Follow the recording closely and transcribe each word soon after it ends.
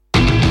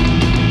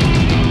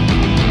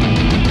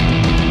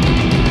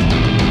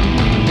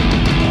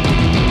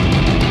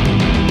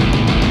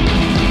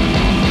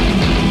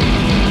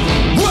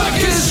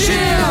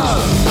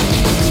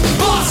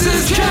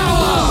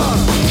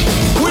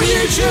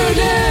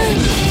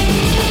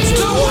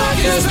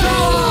Workers'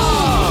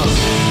 Power!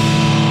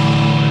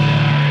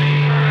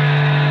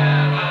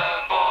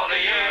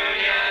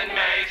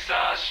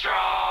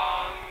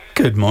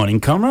 Good morning,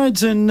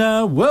 comrades, and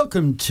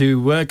welcome to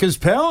Workers'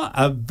 Power,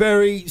 a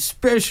very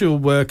special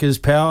Workers'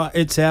 Power.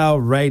 It's our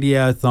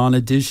Radiothon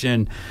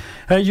edition.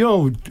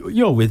 You're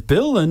with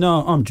Bill, and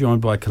I'm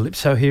joined by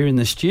Calypso here in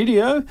the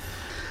studio.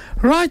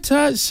 Right,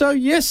 so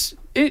yes,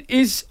 it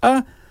is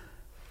a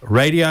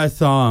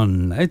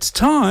Radiothon. It's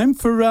time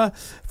for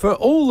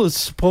all the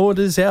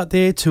supporters out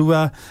there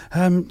to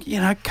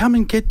come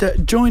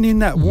and join in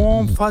that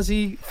warm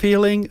fuzzy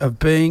feeling of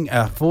being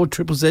a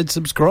 4ZZZ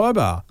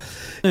subscriber.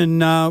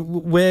 And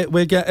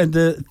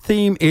the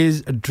theme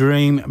is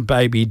Dream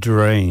Baby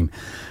Dream.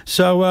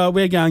 So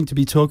we're going to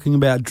be talking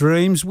about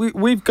dreams.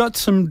 We've got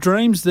some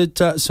dreams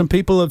that some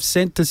people have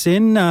sent us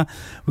in.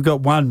 We've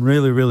got one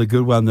really, really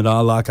good one that I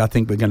like. I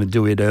think we're going to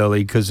do it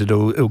early because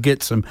it'll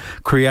get some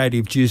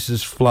creative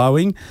juices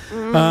flowing.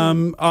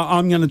 I'm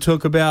going to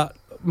talk about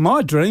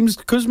my dreams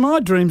because my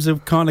dreams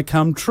have kind of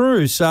come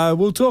true. So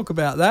we'll talk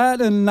about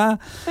that. And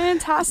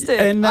fantastic.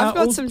 And I've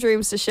got some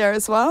dreams to share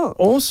as well.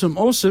 Awesome.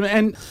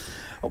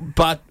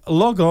 But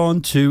log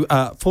on to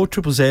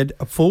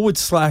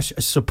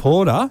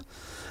 4ZZZ/supporter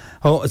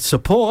or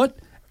support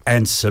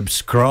and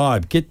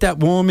subscribe. Get that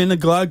warm inner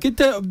glow. Get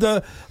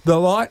the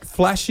light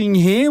flashing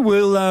here.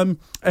 We'll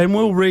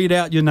read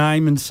out your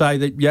name and say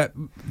that,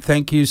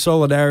 thank you,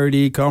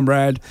 solidarity,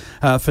 comrade,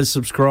 for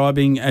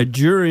subscribing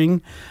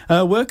during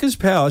Workers'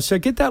 Power. So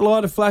get that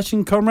light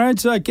flashing,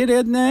 comrades. Get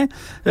in there.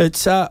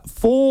 It's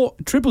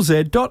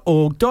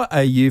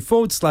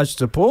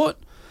 4ZZZ.org.au/support.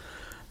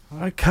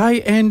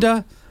 Okay,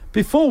 and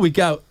before we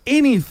go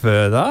any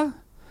further,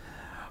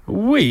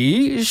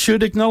 we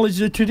should acknowledge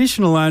the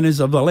traditional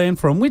owners of the land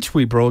from which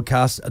we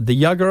broadcast, the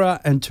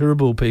Yuggera and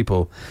Turrbal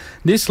people.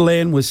 This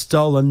land was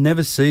stolen,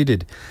 never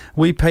ceded.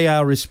 We pay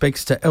our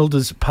respects to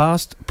elders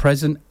past,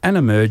 present and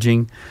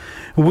emerging.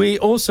 We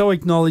also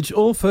acknowledge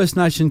all First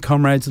Nation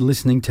comrades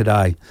listening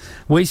today.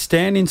 We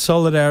stand in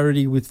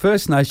solidarity with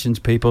First Nations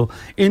people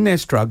in their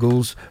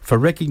struggles for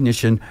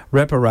recognition,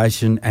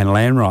 reparation and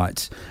land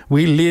rights.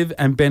 We live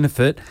and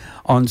benefit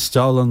on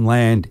stolen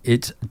land.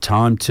 It's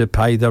time to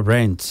pay the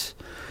rent.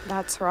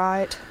 That's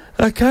right.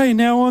 Okay,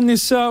 now on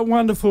this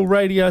wonderful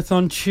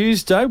Radiothon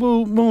Tuesday,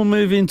 we'll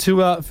move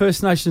into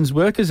First Nations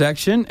Workers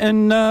Action,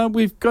 and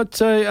we've got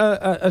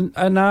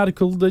an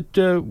article that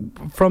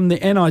from the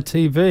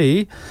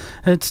NITV.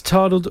 It's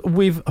titled,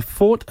 "We've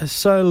Fought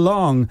So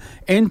Long.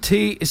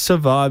 NT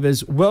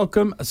Survivors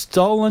Welcome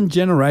Stolen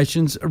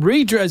Generations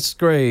Redress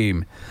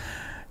Scheme."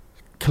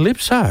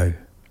 Calypso.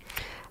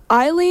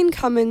 Eileen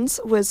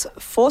Cummins was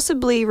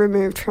forcibly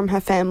removed from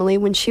her family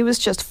when she was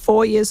just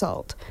 4 years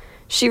old.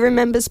 She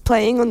remembers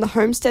playing on the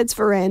homestead's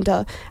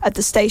veranda at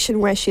the station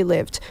where she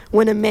lived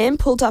when a man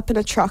pulled up in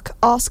a truck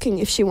asking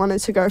if she wanted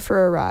to go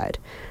for a ride.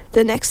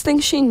 The next thing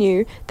she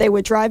knew, they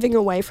were driving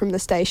away from the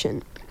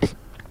station.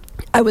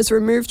 "I was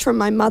removed from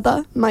my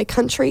mother, my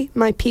country,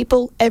 my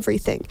people,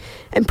 everything,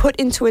 and put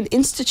into an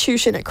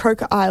institution at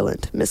Croker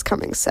Island," Miss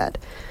Cummings said.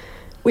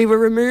 "We were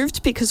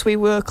removed because we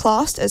were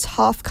classed as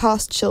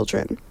half-caste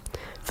children.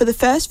 For the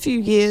first few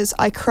years,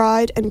 I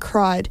cried and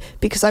cried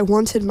because I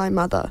wanted my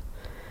mother."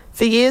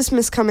 For years,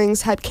 Miss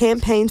Cummings had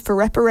campaigned for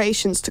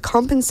reparations to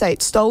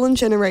compensate stolen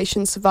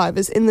generation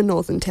survivors in the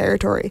Northern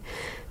Territory.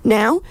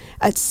 Now,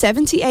 at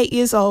 78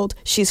 years old,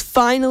 she's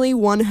finally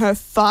won her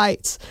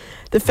fight.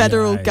 The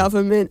federal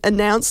government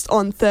announced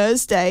on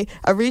Thursday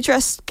a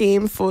redress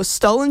scheme for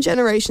stolen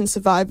generation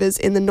survivors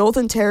in the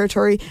Northern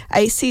Territory,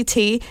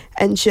 ACT,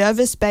 and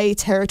Jervis Bay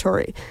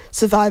Territory.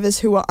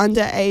 Survivors who were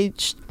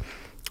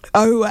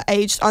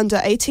aged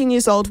under 18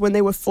 years old when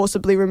they were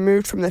forcibly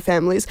removed from their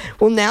families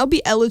will now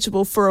be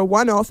eligible for a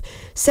one-off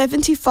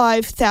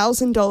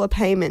 $75,000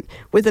 payment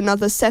with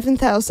another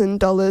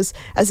 $7,000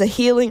 as a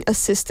healing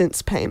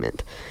assistance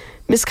payment.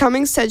 Miss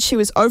Cummings said she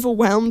was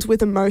overwhelmed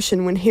with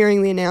emotion when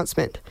hearing the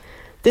announcement.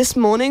 "This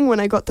morning when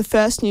I got the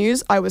first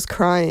news, I was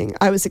crying.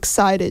 I was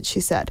excited," she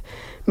said.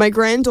 "My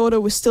granddaughter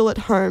was still at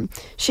home.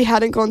 She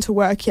hadn't gone to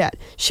work yet.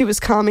 She was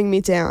calming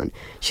me down.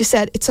 She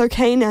said, 'It's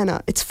okay,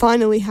 Nana. It's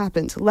finally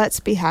happened.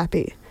 Let's be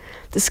happy.'"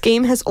 The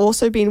scheme has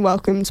also been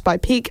welcomed by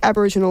peak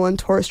Aboriginal and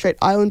Torres Strait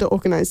Islander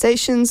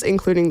organisations,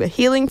 including the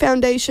Healing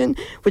Foundation,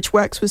 which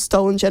works with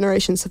stolen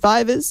generation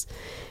survivors.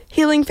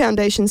 Healing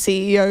Foundation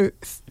CEO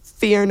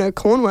Fiona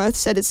Cornworth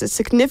said it's a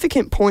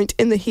significant point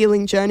in the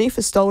healing journey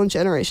for stolen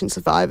generation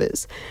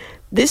survivors.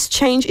 "This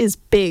change is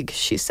big,"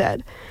 she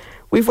said.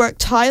 "We've worked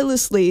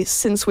tirelessly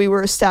since we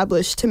were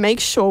established to make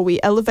sure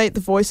we elevate the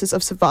voices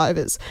of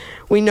survivors.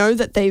 We know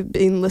that they've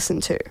been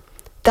listened to.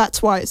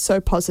 That's why it's so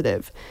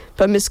positive."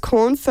 But Ms.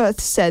 Cornworth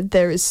said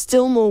there is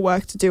still more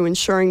work to do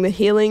ensuring the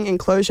healing and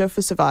closure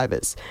for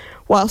survivors.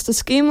 Whilst a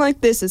scheme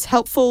like this is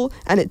helpful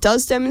and it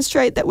does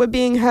demonstrate that we're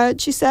being heard,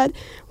 she said,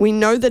 we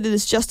know that it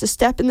is just a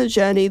step in the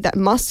journey that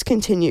must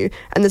continue,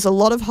 and there's a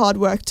lot of hard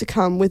work to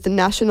come with the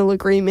national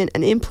agreement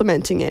and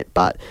implementing it,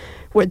 but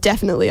we're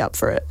definitely up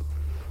for it.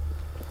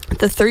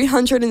 The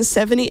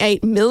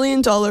 $378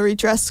 million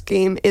redress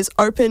scheme is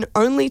open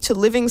only to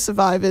living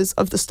survivors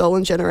of the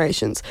stolen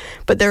generations,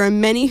 but there are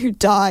many who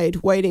died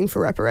waiting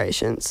for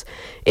reparations.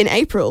 In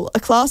April, a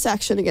class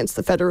action against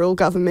the federal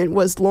government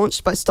was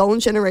launched by stolen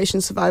generation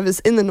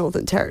survivors in the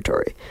Northern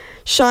Territory.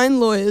 Shine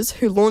lawyers,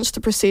 who launched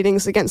the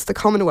proceedings against the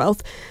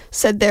Commonwealth,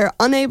 said they're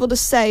unable to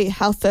say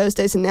how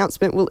Thursday's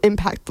announcement will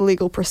impact the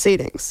legal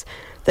proceedings.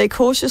 They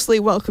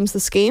cautiously welcomes the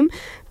scheme,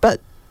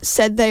 but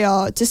said they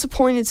are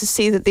disappointed to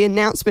see that the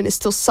announcement is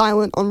still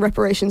silent on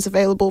reparations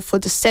available for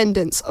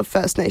descendants of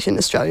First Nation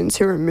Australians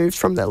who were removed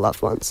from their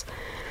loved ones.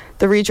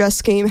 The redress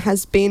scheme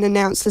has been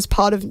announced as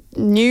part of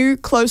new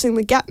Closing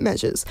the Gap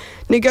measures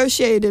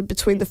negotiated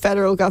between the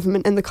federal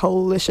government and the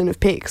Coalition of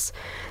Peaks.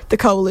 The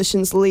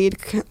coalition's lead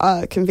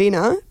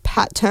convener,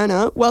 Pat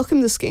Turner,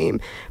 welcomed the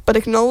scheme, but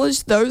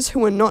acknowledged those who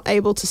were not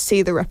able to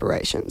see the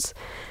reparations.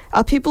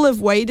 Our people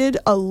have waited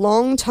a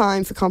long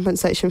time for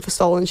compensation for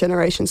stolen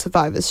generation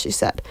survivors, she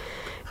said.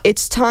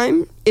 It's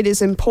time. It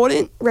is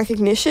important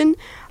recognition.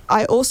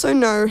 I also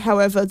know,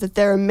 however, that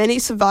there are many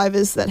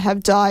survivors that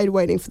have died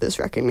waiting for this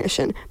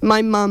recognition,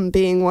 my mum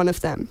being one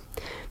of them.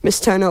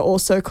 Ms Turner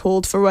also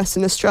called for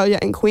Western Australia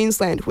and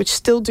Queensland, which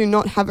still do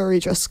not have a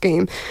redress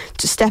scheme,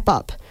 to step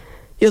up.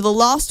 You're the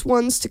last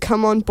ones to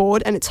come on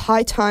board, and it's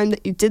high time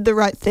that you did the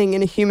right thing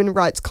in a human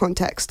rights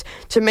context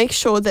to make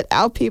sure that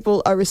our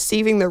people are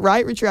receiving the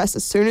right redress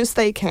as soon as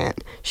they can,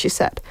 she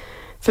said.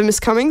 For Ms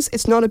Cummings,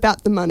 it's not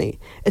about the money.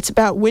 It's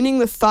about winning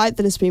the fight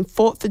that has been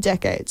fought for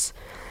decades.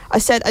 I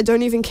said, I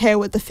don't even care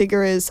what the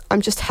figure is. I'm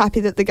just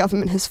happy that the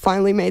government has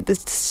finally made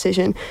this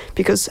decision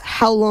because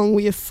how long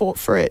we have fought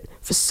for it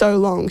for so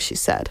long, she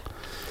said.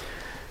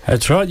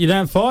 That's right. You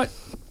don't fight,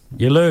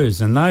 you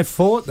lose. And they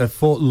fought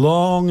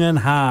long and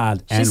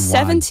hard. She's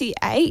and won.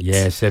 78.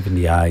 Yeah,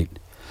 78.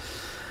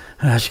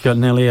 She got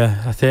nearly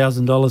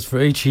 $1,000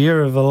 for each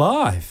year of her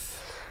life.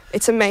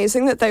 It's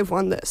amazing that they've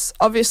won this.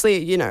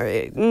 Obviously, you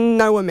know,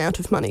 no amount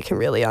of money can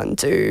really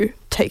undo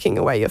taking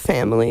away your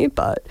family,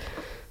 but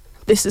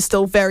this is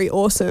still very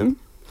awesome.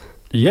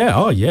 Yeah,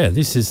 oh yeah,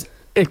 this is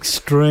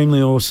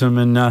extremely awesome.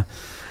 And yeah,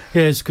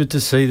 it's good to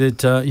see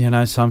that, you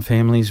know, some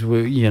families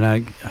were, you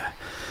know,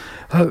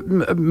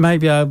 may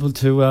be able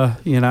to,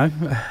 you know,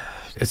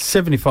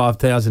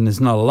 75,000 is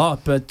not a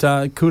lot, but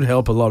it could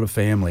help a lot of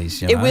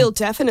families. It will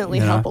definitely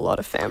help a lot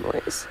of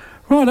families.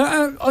 Right,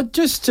 I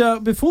just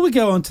before we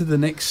go on to the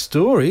next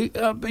story,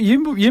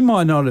 you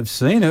might not have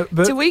seen it,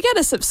 but did we get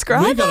a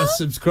subscriber? We got a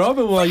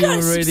subscriber while you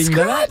were reading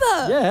that.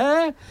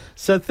 Yeah,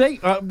 so they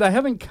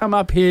haven't come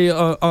up here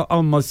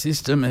on my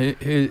system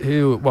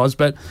who it was,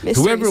 but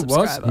whoever it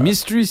was,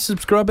 mystery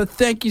subscriber.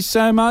 Thank you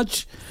so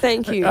much.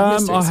 Thank you,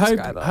 mystery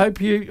subscriber. I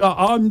hope you.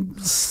 I'm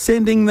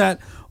sending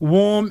that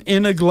warm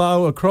inner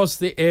glow across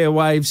the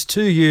airwaves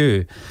to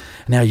you.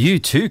 Now, you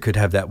too could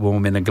have that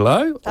warm inner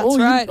glow. That's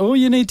right. All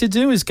you need to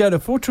do is go to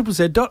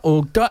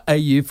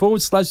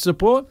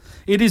 4ZZZ.org.au/support.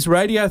 It is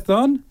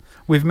Radiothon.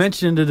 We've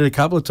mentioned it a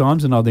couple of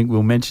times, and I think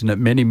we'll mention it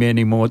many,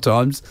 many more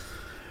times.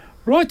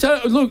 Right,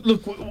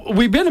 look,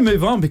 we better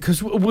move on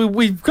because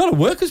we've got a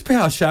Workers'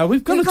 Power show.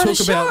 We've got to talk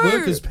about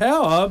Workers'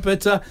 Power,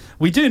 but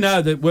we do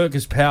know that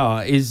Workers'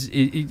 Power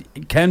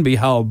it can be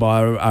held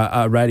by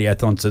a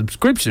Radiothon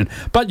subscription.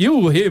 But you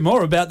will hear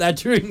more about that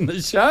during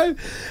the show.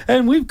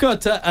 And we've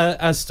got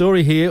a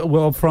story here,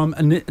 from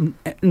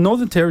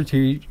Northern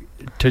Territory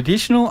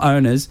traditional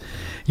owners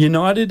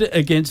united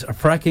against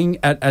fracking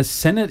at a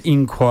Senate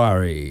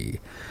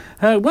inquiry.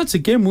 Once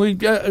again,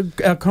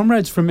 our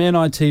comrades from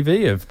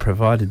NITV have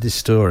provided this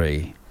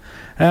story.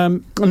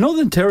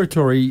 Northern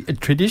Territory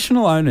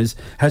traditional owners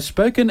have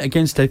spoken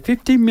against a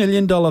 $50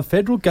 million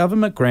federal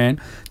government grant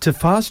to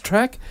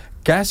fast-track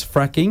gas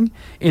fracking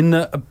in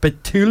the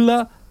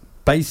Beetaloo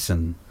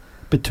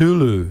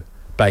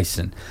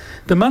Basin.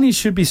 The money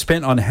should be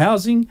spent on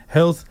housing,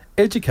 health,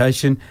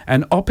 education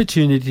and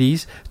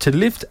opportunities to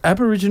lift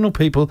Aboriginal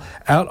people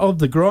out of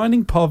the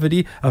grinding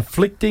poverty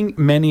afflicting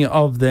many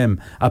of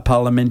them, a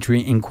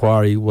parliamentary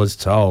inquiry was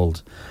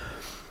told.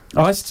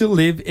 I still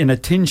live in a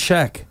tin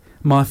shack.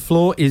 My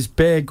floor is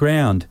bare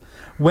ground.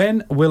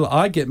 When will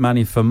I get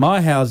money for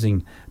my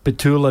housing?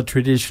 Beetaloo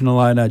traditional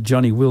owner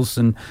Johnny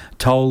Wilson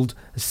told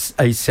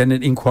a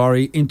Senate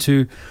inquiry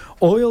into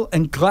oil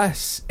and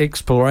gas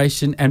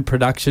exploration and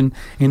production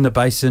in the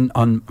basin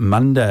on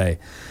Monday.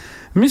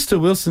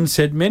 Mr. Wilson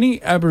said many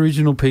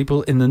Aboriginal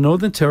people in the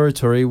Northern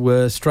Territory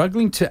were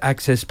struggling to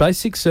access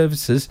basic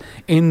services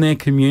in their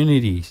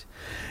communities.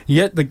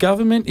 Yet the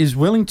government is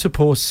willing to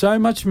pour so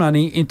much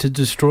money into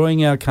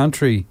destroying our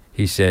country,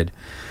 he said,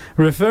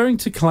 referring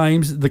to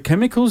claims the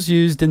chemicals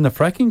used in the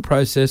fracking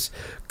process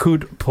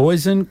could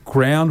poison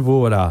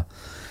groundwater.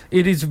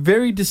 It is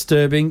very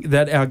disturbing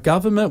that our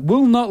government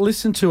will not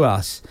listen to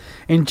us,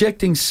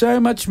 injecting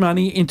so much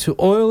money into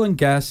oil and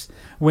gas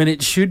when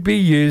it should be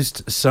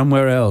used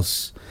somewhere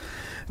else.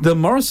 The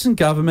Morrison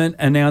government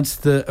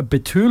announced the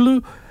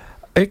Beetaloo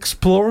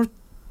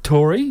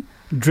exploratory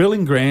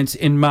drilling grants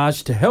in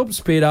March to help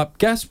speed up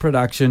gas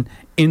production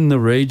in the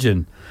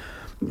region.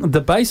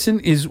 The basin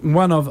is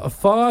one of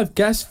 5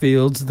 gas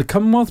fields the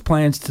Commonwealth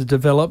plans to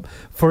develop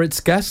for its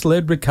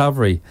gas-led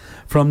recovery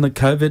from the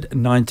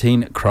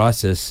COVID-19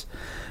 crisis.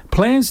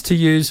 Plans to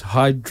use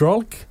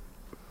hydraulic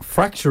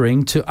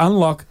fracturing to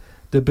unlock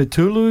the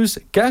Beetaloo's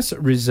gas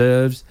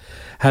reserves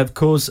have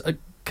caused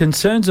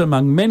concerns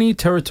among many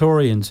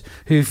Territorians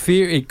who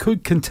fear it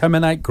could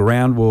contaminate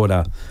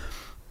groundwater.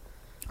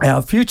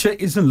 Our future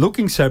isn't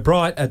looking so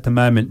bright at the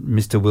moment,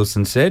 Mr.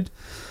 Wilson said.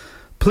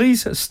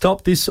 Please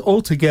stop this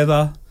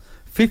altogether.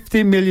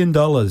 $50 million.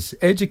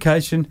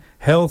 Education,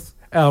 health,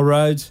 our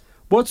roads.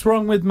 What's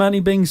wrong with money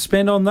being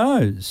spent on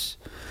those?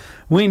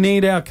 We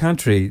need our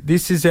country.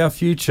 This is our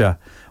future.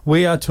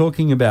 We are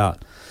talking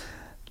about.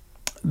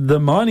 The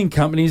mining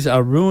companies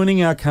are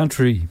ruining our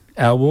country.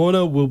 Our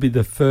water will be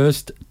the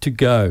first to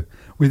go.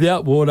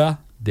 Without water,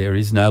 there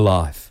is no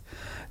life.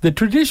 The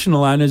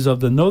traditional owners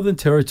of the Northern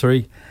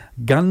Territory,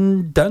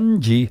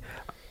 Gundungji,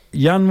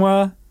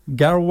 Yanwa,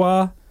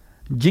 Garwa,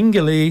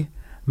 Jingali,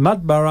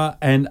 Mudburra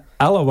and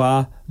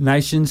Alawa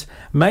nations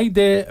made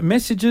their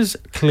messages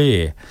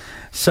clear,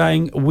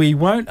 saying we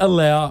won't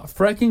allow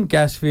fracking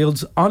gas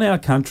fields on our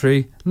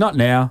country, not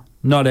now,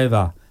 not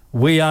ever.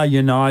 We are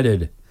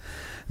united.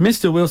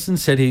 Mr. Wilson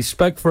said he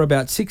spoke for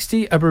about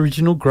 60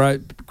 Aboriginal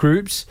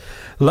groups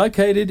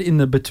located in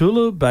the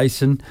Beetaloo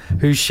Basin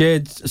who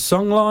shared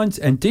songlines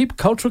and deep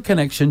cultural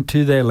connection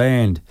to their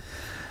land.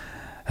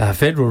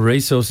 Federal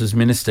Resources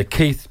Minister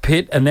Keith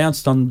Pitt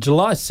announced on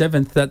July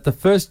 7th that the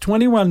first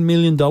 $21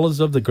 million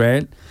of the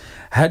grant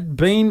had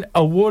been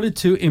awarded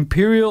to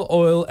Imperial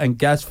Oil and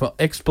Gas for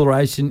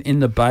exploration in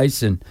the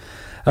basin.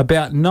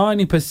 About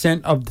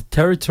 90% of the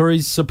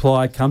territory's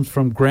supply comes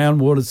from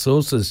groundwater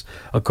sources,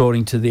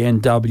 according to the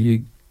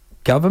NT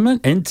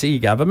government.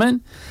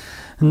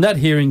 And that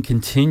hearing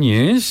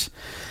continues.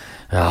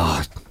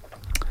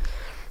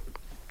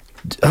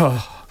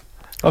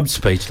 I'm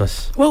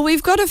speechless. Well,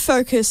 we've got to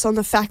focus on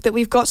the fact that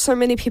we've got so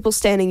many people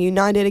standing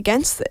united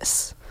against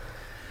this.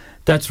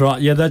 That's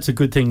right. Yeah, that's a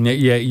good thing.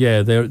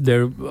 Yeah.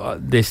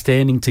 They're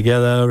standing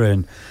together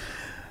and.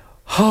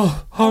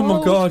 Oh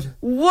my God.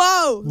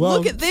 Whoa.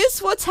 Look at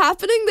this. What's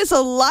happening? There's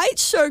a light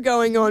show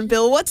going on,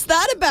 Bill. What's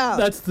that about?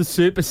 That's the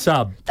super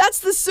sub. That's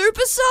the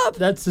super sub?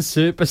 That's the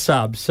super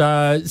sub.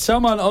 So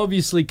someone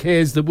obviously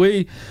cares that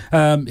we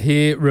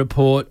here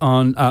report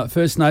on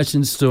First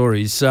Nations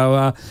stories.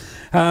 So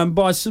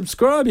by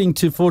subscribing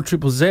to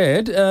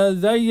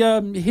 4ZZZ,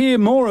 they hear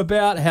more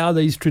about how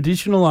these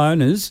traditional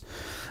owners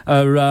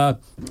are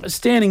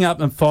standing up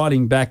and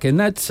fighting back. And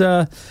that's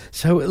so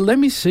let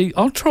me see.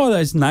 I'll try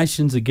those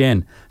nations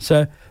again.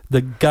 So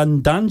the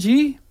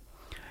Gundungji,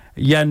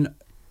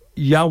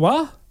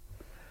 Yawa,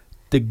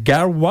 the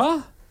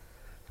Garwa,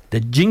 the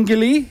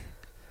Jingali,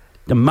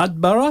 the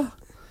Mudburra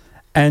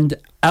and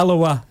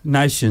Alawa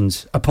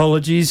nations.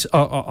 Apologies,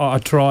 I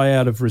try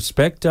out of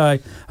respect.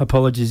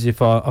 Apologies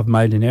if I've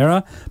made an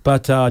error,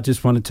 but I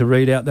just wanted to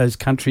read out those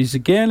countries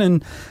again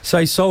and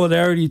say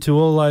solidarity to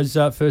all those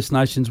First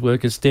Nations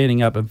workers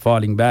standing up and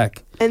fighting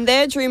back. And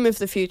their dream of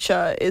the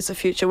future is a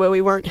future where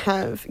we won't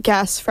have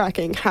gas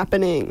fracking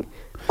happening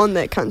on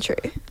their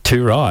country.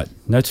 Too right.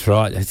 That's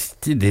right. Gas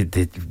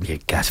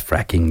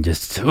fracking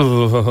just...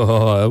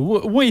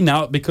 we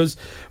know it because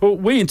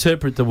we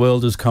interpret the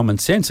world as common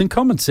sense, and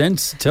common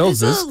sense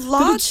tells us it's a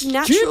large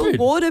natural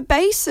stupid. Water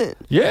basin.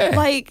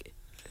 Yeah.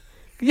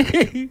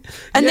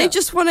 And they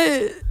just want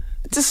to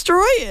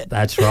destroy it.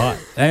 That's right.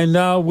 And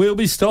we'll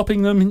be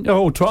stopping them.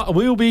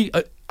 We'll be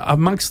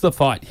amongst the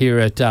fight here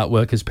at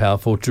Workers Power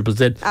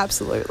 4ZZZ.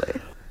 Absolutely.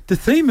 The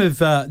theme of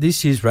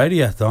this year's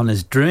Radiothon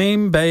is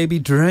Dream, Baby,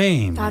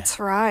 Dream. That's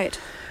right.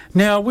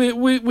 Now,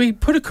 we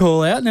put a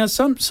call out. Now,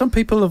 some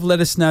people have let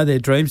us know their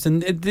dreams,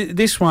 and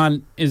this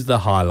one is the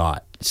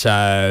highlight.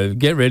 So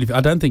get ready.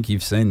 I don't think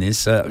you've seen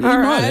this. You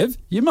might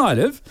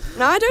have.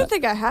 No, I don't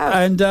think I have.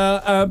 And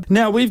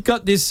now we've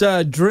got this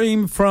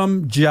dream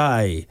from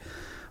Jay.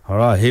 All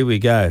right, here we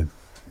go.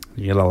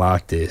 You're going to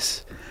like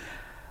this.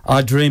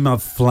 I dream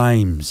of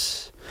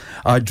flames.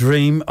 I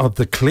dream of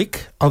the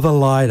click of a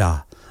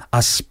lighter.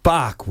 A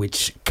spark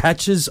which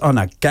catches on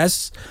a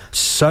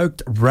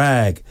gas-soaked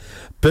rag,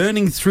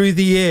 burning through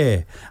the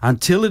air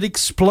until it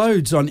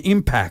explodes on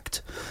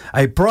impact.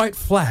 A bright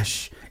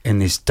flash in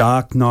this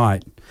dark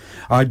night.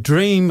 I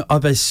dream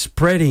of a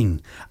spreading,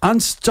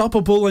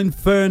 unstoppable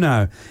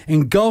inferno,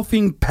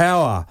 engulfing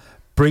power,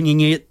 bringing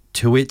it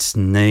to its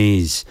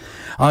knees.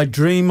 I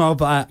dream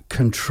of a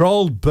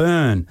controlled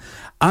burn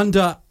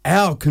under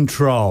our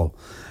control,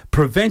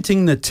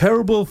 preventing the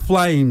terrible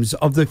flames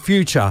of the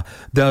future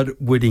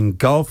that would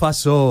engulf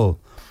us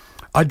all.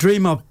 I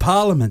dream of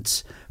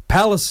parliaments,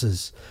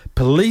 palaces,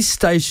 police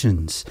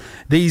stations,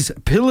 these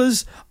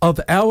pillars of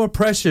our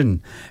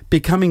oppression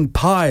becoming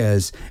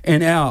pyres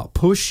in our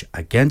push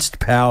against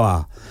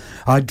power.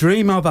 I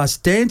dream of us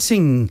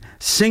dancing,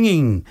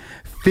 singing,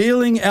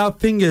 feeling our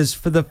fingers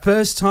for the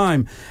first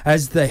time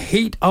as the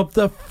heat of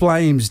the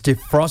flames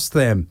defrost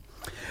them.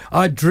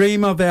 I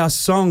dream of our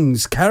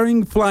songs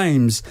carrying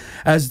flames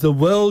as the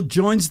world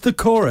joins the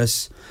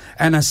chorus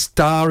and a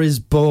star is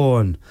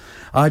born.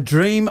 I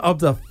dream of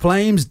the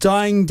flames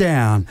dying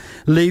down,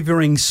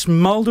 leaving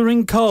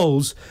smouldering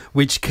coals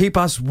which keep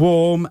us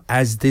warm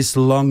as this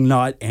long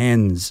night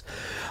ends.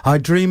 I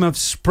dream of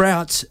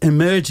sprouts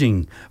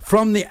emerging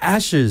from the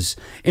ashes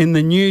in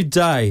the new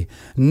day,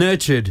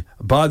 nurtured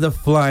by the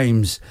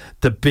flames,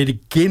 the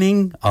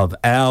beginning of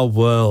our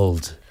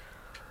world.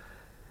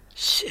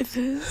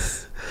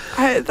 Shivers.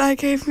 That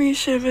gave me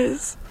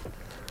shivers.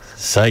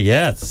 So,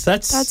 yes,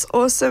 That's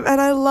awesome. And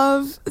I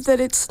love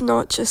that it's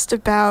not just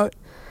about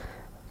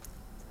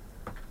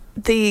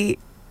the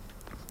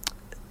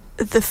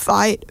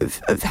fight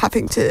of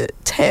having to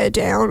tear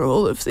down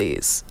all of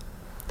these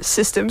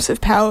systems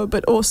of power,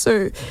 but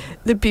also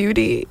the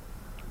beauty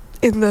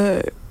in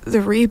the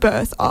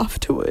rebirth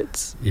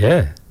afterwards.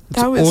 Yeah,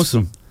 that was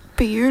awesome.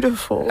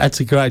 Beautiful. That's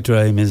a great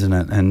dream, isn't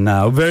it? And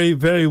very,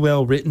 very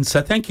well written.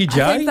 So thank you,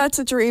 Jay. I think that's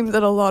a dream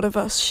that a lot of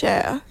us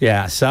share.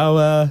 Yeah.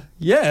 So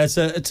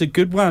it's a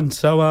good one.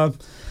 So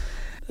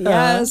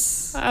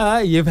yes,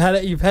 you've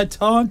had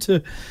time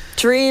to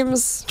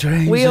dreams.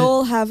 We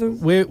all have them.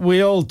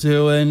 We all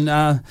do,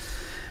 and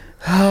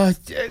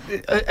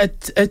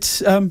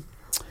it's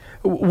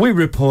we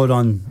report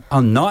on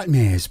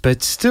nightmares,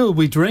 but still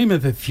we dream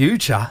of a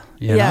future.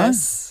 You know?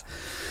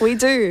 We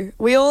do.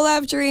 We all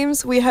have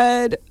dreams. We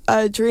heard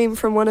a dream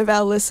from one of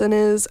our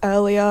listeners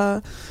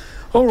earlier.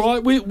 All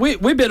right,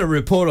 we better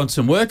report on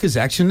some workers'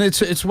 action.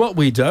 It's what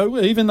we do.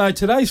 Even though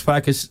today's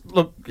focus,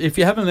 look, if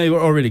you haven't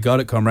already got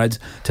it, comrades,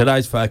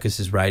 today's focus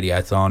is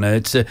Radiothon.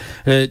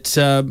 It's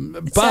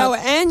our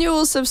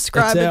annual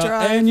subscriber drive.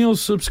 Our annual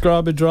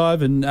subscriber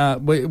drive, and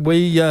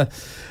we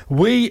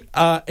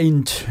are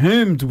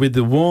entombed with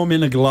the warm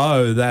inner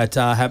glow that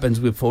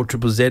happens with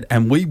 4ZZZ,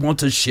 and we want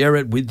to share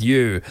it with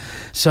you.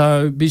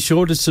 So be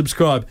sure to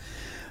subscribe.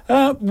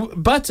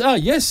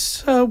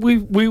 Yes,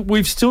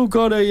 we've still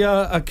got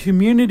a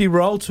community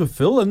role to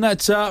fill, and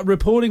that's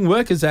reporting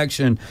workers'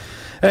 action.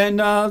 And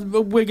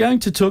we're going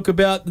to talk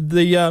about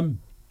the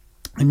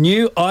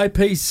new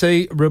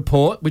IPC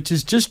report, which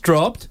has just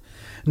dropped.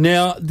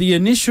 Now, the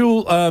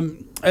initial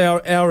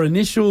our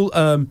initial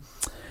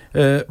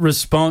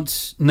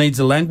response needs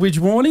a language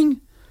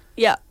warning.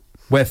 Yeah.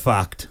 We're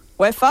fucked.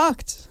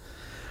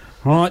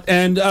 Right,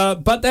 and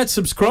but that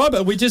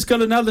subscriber, we just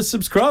got another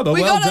subscriber.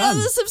 We well got done.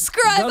 another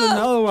subscriber. Got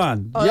another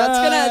one. Oh,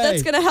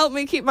 that's gonna help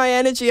me keep my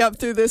energy up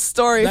through this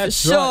story for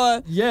sure.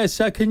 Right. Yeah.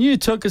 So, can you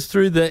talk us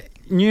through the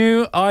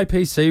new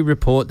IPC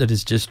report that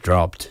has just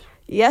dropped?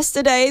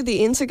 Yesterday, the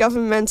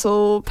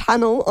Intergovernmental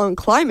Panel on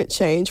Climate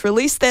Change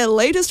released their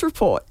latest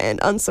report, and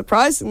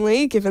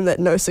unsurprisingly, given that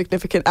no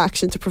significant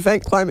action to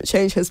prevent climate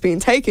change has been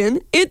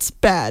taken, it's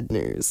bad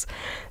news.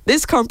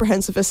 This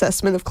comprehensive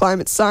assessment of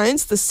climate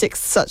science, the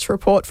sixth such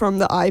report from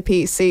the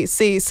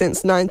IPCC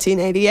since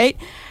 1988,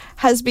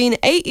 has been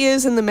 8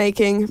 years in the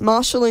making,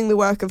 marshalling the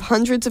work of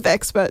hundreds of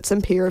experts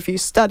and peer-reviewed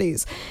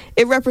studies.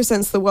 It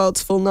represents the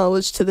world's full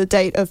knowledge to the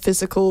date of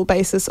physical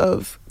basis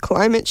of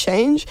climate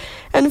change,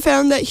 and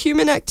found that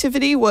human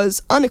activity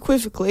was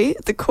unequivocally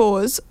the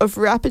cause of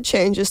rapid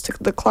changes to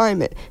the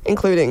climate,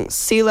 including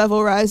sea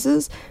level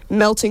rises,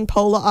 melting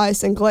polar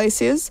ice and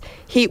glaciers,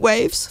 heat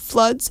waves,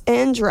 floods,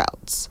 and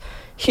droughts.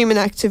 Human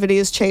activity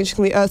is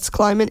changing the Earth's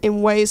climate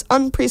in ways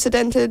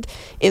unprecedented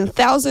in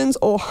thousands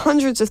or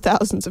hundreds of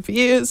thousands of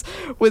years,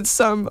 with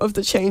some of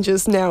the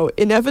changes now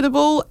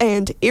inevitable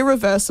and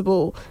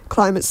irreversible,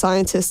 climate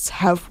scientists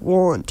have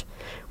warned.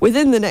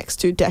 Within the next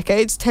 2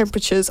 decades,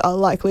 temperatures are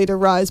likely to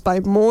rise by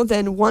more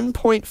than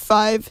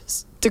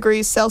 1.5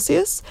 degrees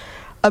Celsius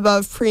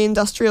above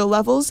pre-industrial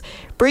levels,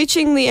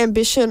 breaching the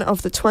ambition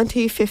of the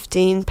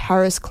 2015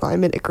 Paris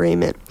Climate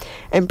Agreement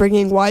and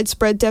bringing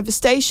widespread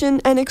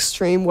devastation and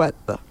extreme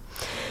weather.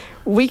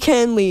 We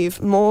can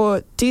leave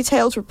more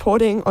detailed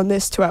reporting on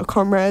this to our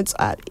comrades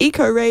at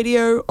Eco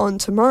Radio on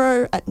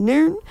tomorrow at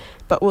noon,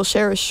 but we'll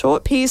share a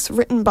short piece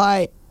written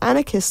by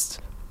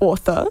anarchist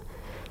author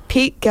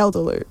Pete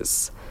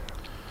Gelderloos.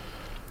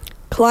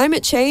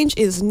 Climate change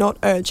is not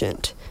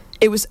urgent.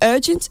 It was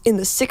urgent in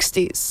the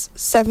 60s,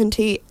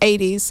 70s,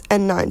 80s,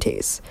 and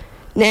 90s.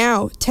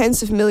 Now,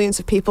 tens of millions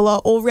of people are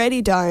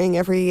already dying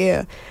every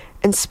year,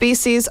 and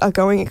species are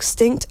going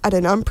extinct at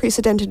an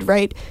unprecedented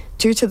rate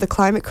due to the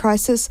climate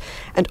crisis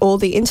and all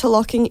the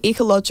interlocking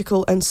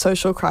ecological and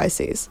social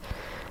crises.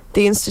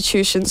 The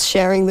institutions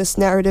sharing this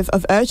narrative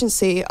of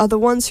urgency are the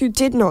ones who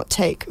did not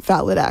take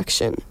valid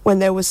action when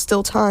there was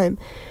still time,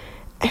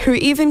 who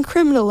even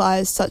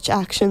criminalized such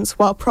actions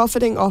while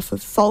profiting off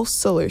of false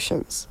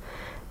solutions.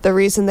 The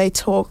reason they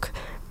talk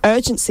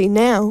urgency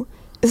now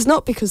is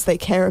not because they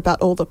care about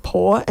all the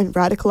poor and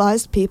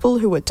radicalized people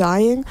who are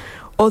dying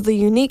or the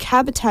unique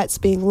habitats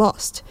being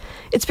lost.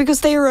 It's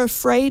because they are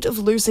afraid of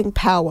losing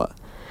power.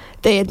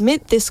 They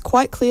admit this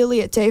quite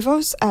clearly at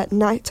Davos, at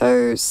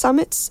NATO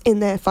summits,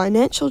 in their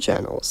financial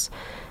journals.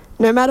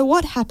 No matter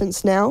what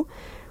happens now,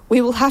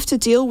 we will have to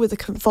deal with a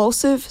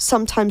convulsive,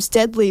 sometimes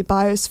deadly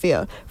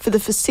biosphere for the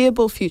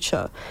foreseeable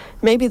future,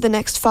 maybe the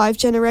next 5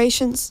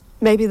 generations,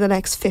 maybe the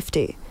next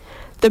 50.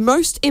 The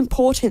most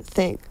important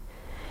thing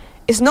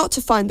is not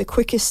to find the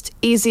quickest,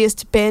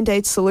 easiest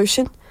band-aid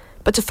solution,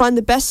 but to find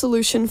the best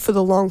solution for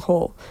the long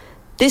haul.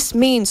 This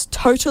means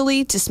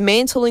totally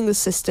dismantling the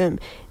system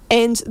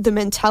and the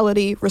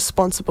mentality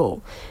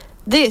responsible.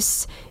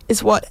 This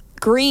is what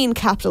green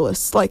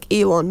capitalists like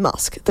Elon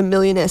Musk, the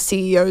millionaire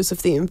CEOs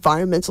of the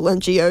environmental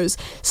NGOs,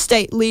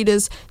 state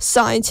leaders,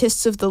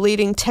 scientists of the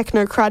leading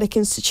technocratic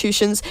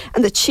institutions,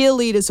 and the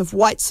cheerleaders of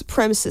white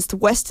supremacist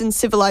Western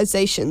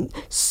civilization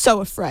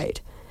so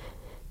afraid.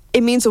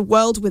 It means a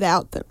world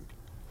without them.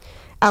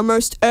 Our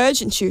most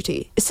urgent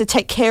duty is to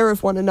take care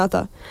of one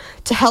another,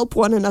 to help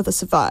one another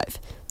survive.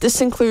 This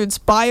includes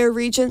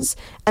bioregions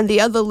and the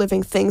other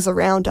living things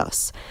around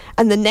us.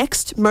 And the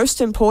next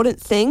most important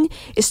thing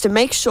is to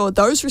make sure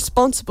those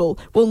responsible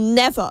will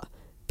never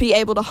be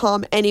able to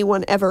harm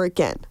anyone ever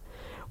again.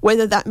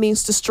 Whether that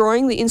means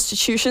destroying the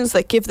institutions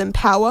that give them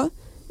power,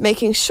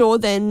 making sure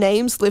their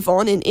names live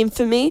on in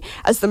infamy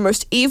as the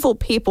most evil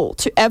people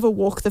to ever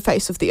walk the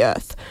face of the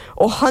earth,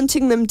 or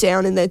hunting them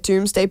down in their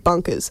doomsday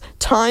bunkers.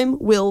 Time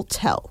will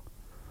tell.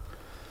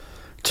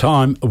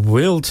 Time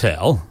will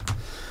tell.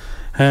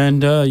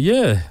 And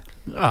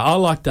I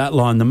like that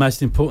line. The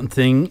most important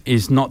thing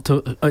is not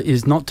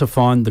to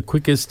find the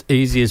quickest,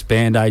 easiest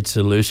band-aid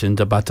solution,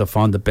 but to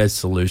find the best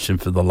solution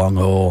for the long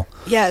haul.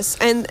 Yes,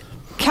 and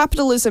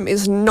capitalism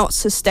is not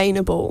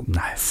sustainable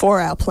for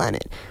our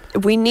planet.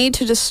 We need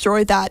to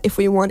destroy that if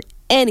we want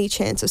any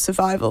chance of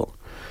survival.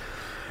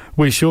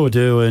 We sure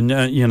do, and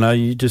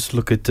you just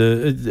look at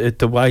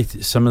the way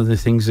some of the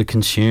things are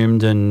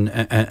consumed and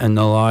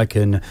the like,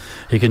 and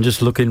you can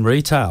just look in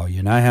retail.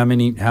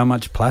 How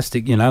much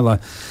plastic.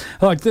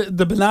 Like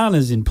the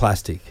bananas in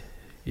plastic.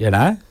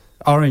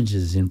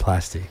 Oranges in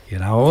plastic.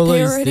 All they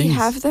these already things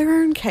have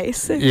their own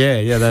casing.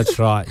 Yeah, that's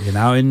right.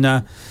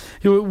 And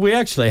we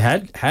actually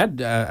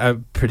had a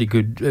pretty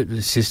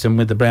good system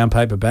with the brown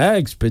paper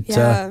bags, but.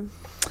 Yeah.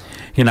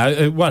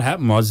 What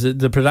happened was that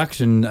the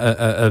production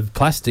of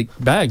plastic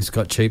bags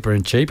got cheaper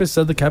and cheaper.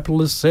 So the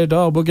capitalists said,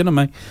 "Oh, we're going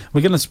to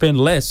spend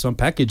less on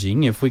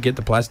packaging if we get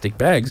the plastic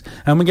bags,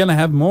 and we're going to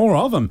have more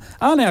of them."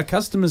 Aren't our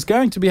customers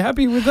going to be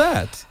happy with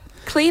that?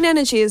 Clean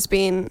energy has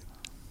been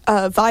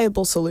a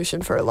viable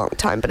solution for a long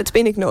time, but it's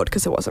been ignored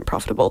because it wasn't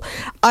profitable.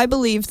 I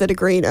believe that a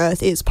green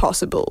earth is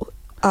possible.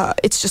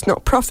 It's just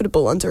not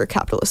profitable under a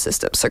capitalist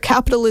system. So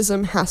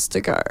capitalism has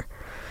to go.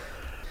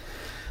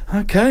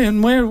 Okay,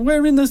 and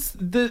we're in the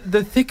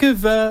thick of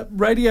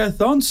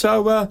Radiothon,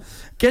 so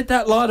get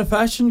that light of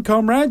fashion,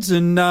 comrades,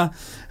 and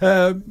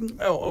to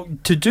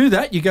do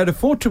that, you go to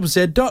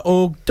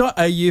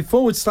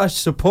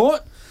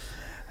 4ZZZ.org.au/support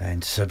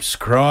and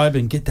subscribe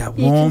and get that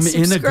warm inner glow. You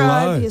can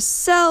subscribe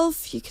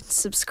yourself, you can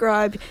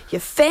subscribe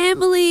your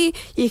family,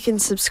 you can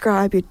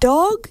subscribe your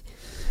dog.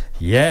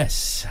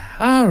 Yes.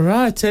 All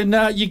right, and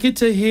you get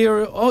to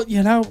hear,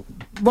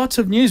 lots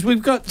of news.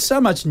 We've got so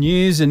much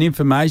news and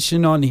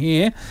information on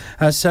here.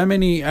 So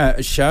many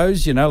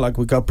shows, like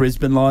we've got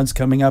Brisbane Lions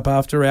coming up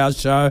after our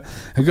show.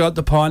 We've got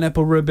the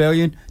Pineapple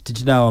Rebellion. Did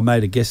you know I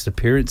made a guest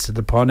appearance at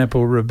the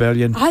Pineapple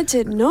Rebellion? I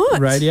did not.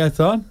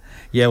 Radiothon?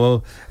 Yeah,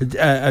 well,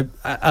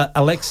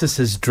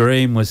 Alexis's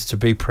dream was to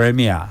be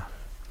premier.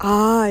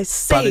 Ah, I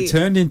see. But it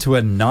turned into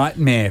a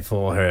nightmare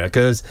for her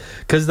because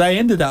they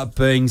ended up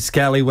being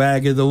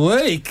Scallywag of the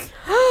Week.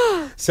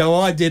 So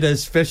I did a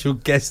special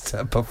guest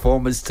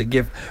performance to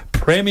give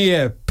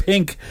Premier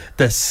Pink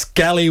the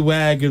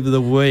Scallywag of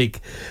the Week.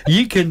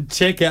 You can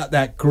check out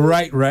that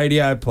great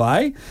radio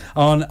play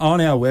on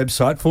our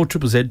website,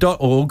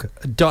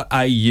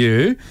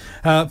 4ZZZ.org.au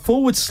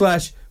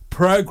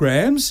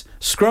 /programs.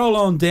 Scroll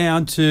on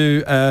down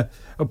to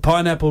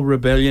Pineapple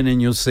Rebellion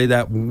and you'll see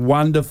that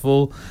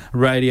wonderful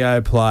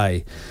radio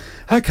play.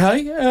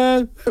 Okay,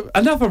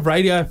 enough of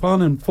Radio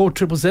Fun and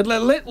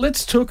 4ZZZ.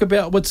 Let's talk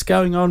about what's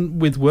going on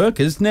with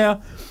workers.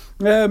 Now,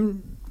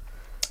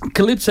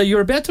 Calypso, you're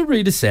about to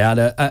read us out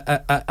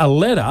a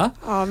letter.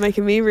 Oh,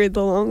 making me read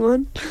the long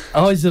one.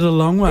 Oh, is it a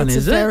long one, It's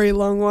a very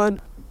long one.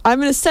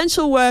 I'm an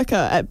essential worker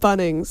at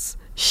Bunnings.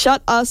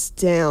 Shut us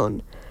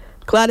down.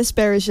 Gladys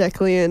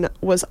Berejiklian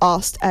was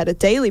asked at a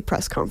daily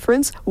press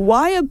conference,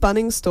 why are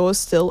Bunnings stores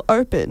still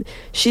open?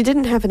 She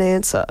didn't have an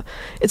answer.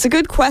 It's a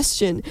good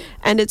question,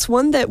 and it's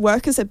one that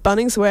workers at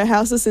Bunnings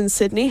warehouses in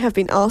Sydney have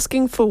been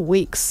asking for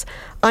weeks.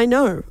 I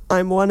know,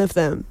 I'm one of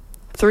them.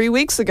 3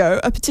 weeks ago,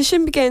 a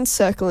petition began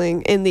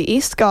circling in the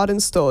East Garden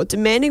store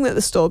demanding that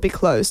the store be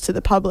closed to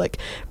the public,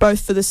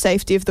 both for the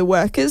safety of the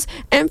workers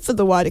and for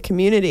the wider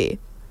community.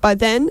 By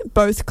then,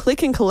 both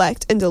click and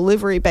collect and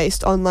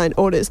delivery-based online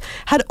orders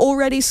had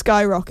already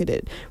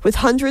skyrocketed, with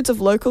hundreds of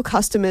local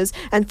customers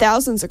and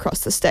thousands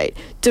across the state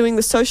doing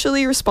the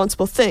socially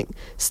responsible thing,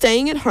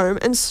 staying at home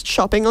and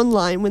shopping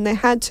online when they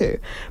had to.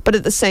 But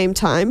at the same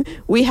time,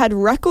 we had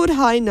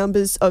record-high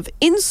numbers of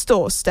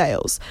in-store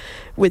sales,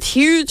 with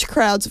huge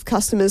crowds of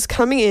customers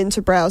coming in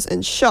to browse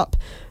and shop.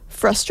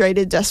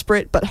 Frustrated,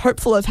 desperate, but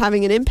hopeful of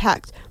having an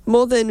impact,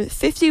 more than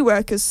 50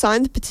 workers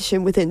signed the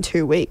petition within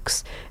 2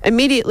 weeks.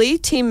 Immediately,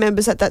 team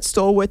members at that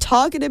store were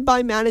targeted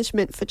by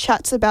management for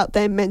chats about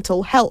their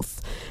mental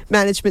health.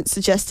 Management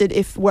suggested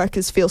if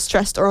workers feel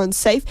stressed or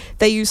unsafe,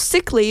 they use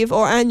sick leave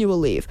or annual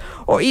leave,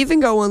 or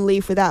even go on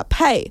leave without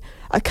pay.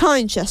 A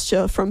kind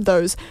gesture from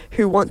those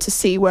who want to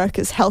see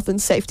workers' health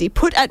and safety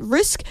put at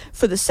risk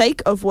for the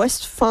sake of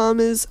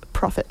Wesfarmers'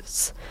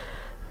 profits.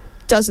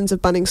 Dozens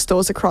of Bunnings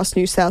stores across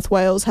New South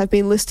Wales have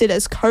been listed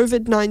as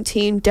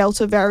COVID-19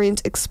 Delta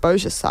variant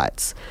exposure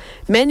sites.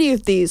 Many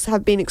of these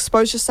have been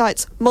exposure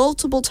sites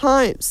multiple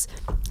times.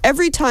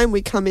 Every time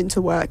we come into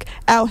work,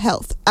 our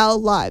health, our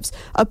lives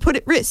are put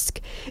at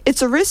risk.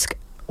 It's a risk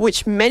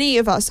which many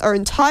of us are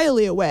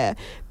entirely aware,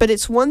 but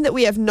it's one that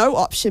we have no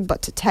option but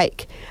to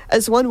take.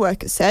 As one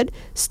worker said,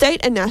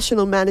 state and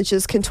national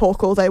managers can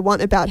talk all they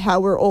want about how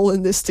we're all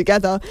in this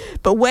together,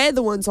 but we're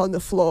the ones on the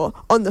floor,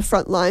 on the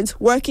front lines,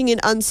 working in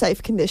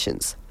unsafe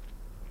conditions.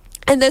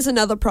 And there's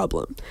another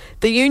problem.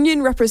 The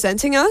union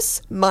representing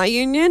us, my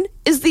union,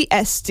 is the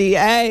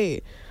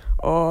SDA.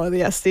 Oh,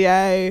 the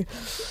SDA.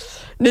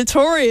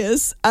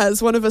 Notorious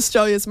as one of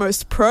Australia's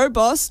most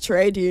pro-boss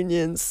trade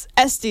unions,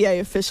 SDA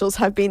officials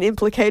have been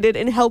implicated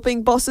in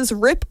helping bosses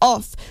rip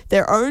off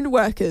their own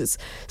workers,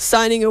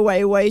 signing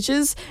away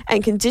wages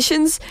and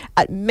conditions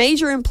at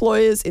major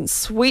employers in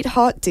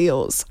sweetheart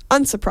deals.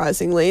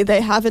 Unsurprisingly,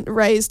 they haven't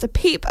raised a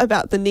peep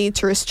about the need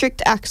to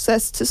restrict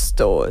access to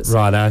stores.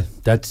 Righto,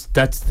 that's the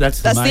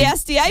main, the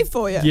SDA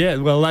for you. Yeah,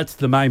 well, that's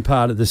the main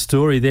part of the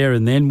story there,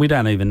 and then we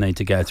don't even need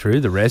to go through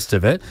the rest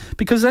of it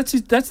because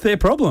that's their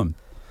problem.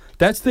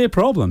 That's their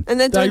problem. And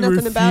they're doing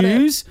nothing about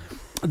it.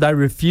 They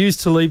refuse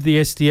to leave the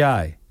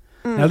SDA.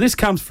 Now, this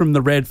comes from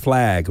the red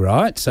flag,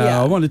 right? So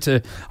Yeah.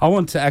 I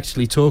want to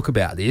actually talk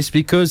about this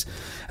because,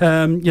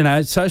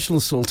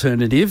 Socialist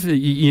Alternative,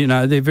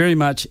 they're very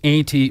much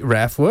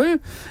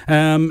anti-RAFWU,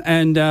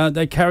 and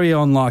they carry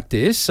on like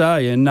this,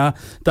 and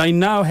they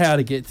know how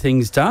to get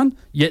things done,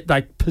 yet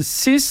they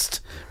persist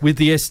with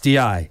the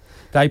SDA.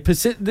 They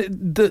persist.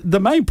 The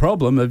main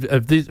problem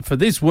of this, for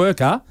this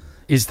worker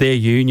is their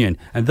union,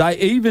 and they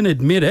even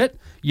admit it,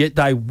 yet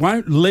they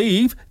won't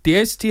leave the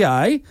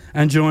SDA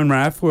and join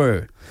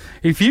RAFWU.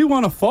 If you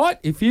want to fight,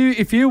 if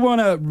you want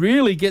to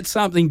really get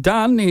something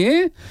done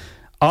here,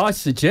 I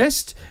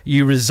suggest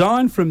you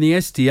resign from the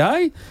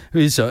SDA,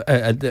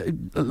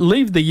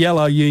 leave the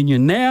yellow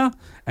union now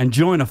and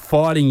join a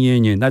fighting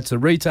union. That's a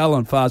retail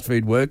and fast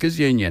food workers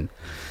union.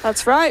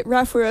 That's right.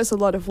 RAFWU has a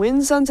lot of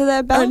wins under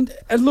their belt.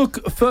 And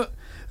look, for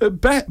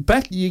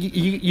back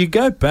you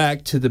go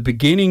back to the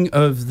beginning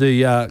of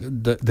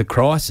the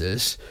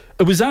crisis.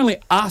 It was only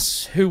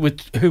us who were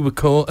it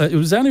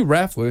was only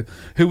RAFWU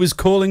who was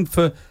calling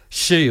for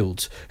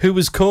shields, who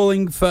was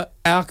calling for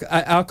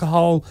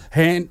alcohol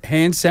hand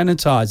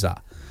sanitizer.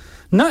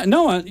 No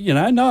one,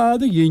 no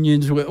other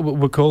unions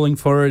were calling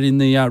for it in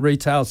the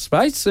retail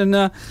space, and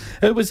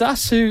it was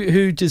us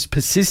who just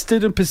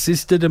persisted and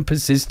persisted and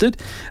persisted.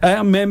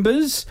 Our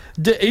members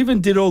even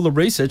did all the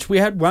research. We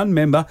had one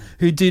member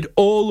who did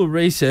all the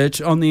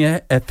research on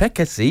the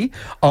efficacy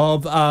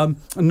of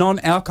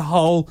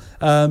non-alcohol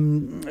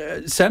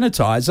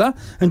sanitizer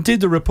and did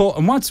the report.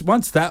 And once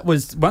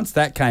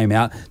that came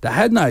out, they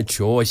had no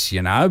choice,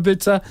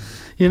 But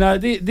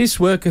this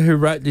worker who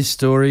wrote this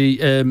story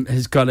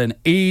has got an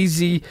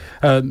easy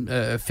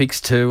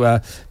fix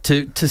to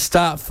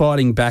start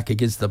fighting back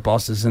against the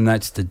bosses, and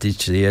that's to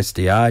ditch the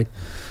SDA.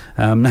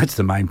 That's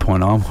the main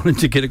point I wanted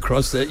to get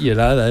across. That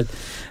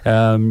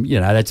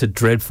that's a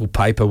dreadful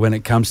paper when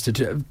it comes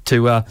to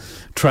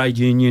trade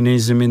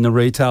unionism in the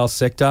retail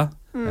sector.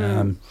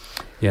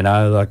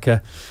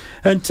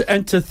 And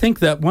to think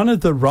that one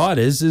of the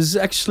writers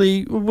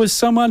was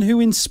someone who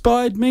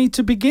inspired me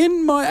to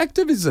begin my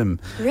activism.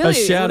 Really? A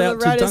shout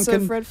out to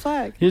Duncan. Red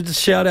Flag. A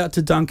shout out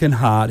to Duncan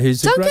Hart,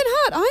 who's Hart.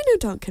 I know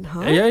Duncan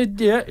Hart.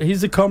 Yeah.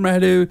 He's a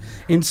comrade who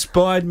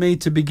inspired me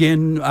to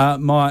begin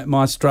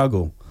my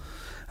struggle.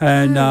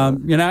 And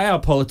our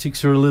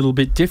politics are a little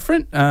bit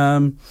different.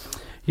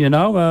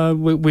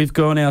 We've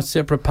gone our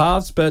separate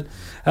paths, but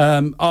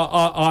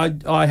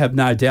I have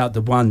no doubt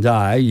that one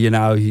day,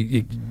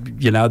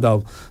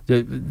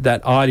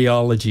 that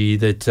ideology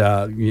that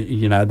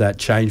that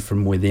change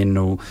from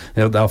within,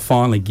 they'll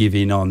finally give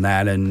in on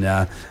that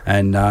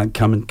and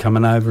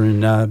coming over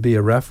and be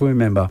a RAFWU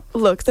member.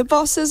 Look, the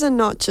bosses are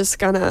not just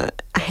gonna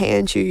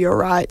hand you your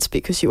rights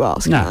because you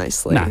ask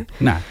nicely.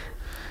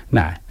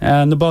 No,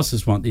 and the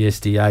bosses want the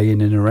SDA in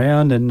and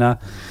around, and they're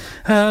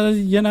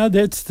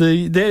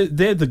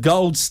the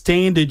gold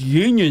standard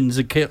unions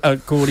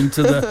according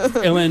to the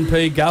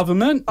LNP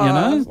government.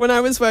 When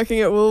I was working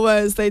at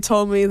Woolworths, they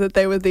told me that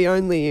they were the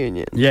only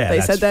union. Yeah,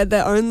 they said they're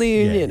the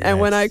only union. And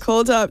when I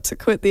called up to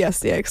quit the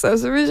SDA, because I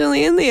was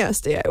originally in the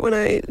SDA when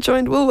I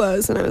joined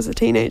Woolworths and I was a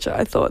teenager,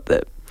 I thought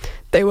that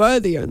they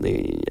were the only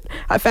union.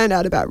 I found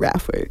out about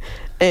RAFWU,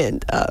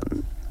 and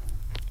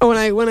when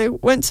I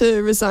went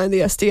to resign the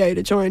SDA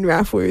to join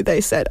RAFWU,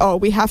 they said, "Oh,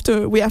 we have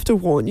to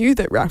warn you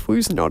that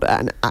RAFWU's not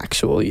an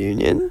actual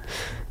union."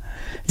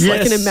 It's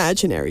like an Yes.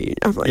 imaginary.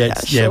 I'm like, We're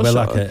sure.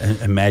 like an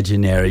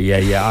imaginary.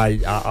 Yeah.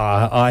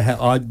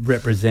 I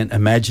represent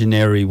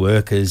imaginary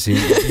workers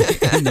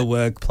in the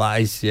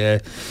workplace. Yeah.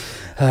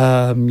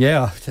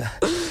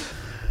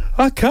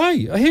 Okay,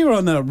 here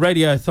on the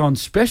Radiothon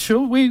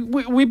special,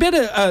 we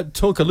better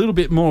talk a little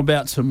bit more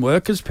about some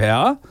workers'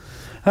 power.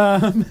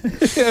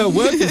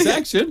 Workers'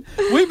 action.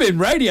 We've been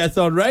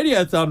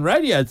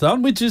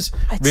Radiothon, which is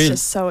It's really,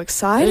 just so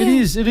exciting.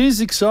 It is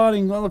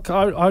exciting. Well, look,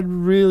 I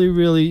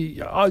really,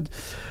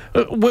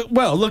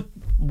 well, look,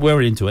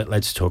 we're into it.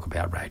 Let's talk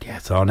about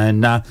Radiothon,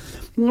 and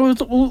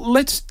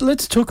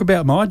let's talk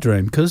about my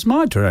dream, because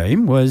my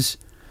dream was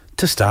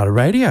to start a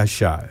radio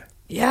show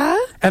Yeah?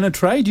 and a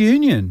trade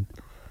union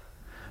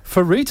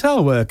for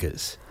retail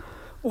workers.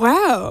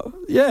 Wow.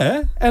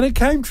 Yeah, and it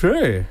came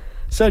true.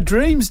 So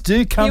dreams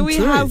do come Here we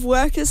true. have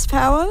workers'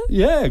 power.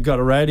 Yeah, got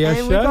a radio And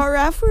show. we got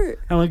Rafford.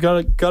 And we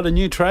got a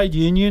new trade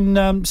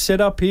union set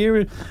up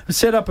here.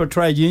 Set up a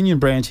trade union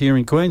branch here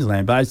in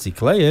Queensland,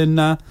 basically.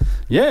 And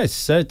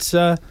yes, it's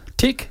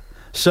tick.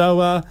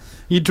 So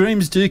your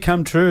dreams do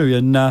come true,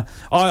 and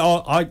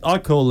I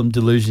call them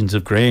delusions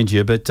of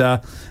grandeur, but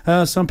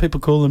some people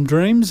call them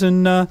dreams,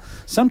 and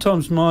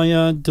sometimes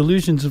my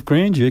delusions of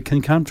grandeur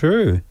can come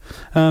true,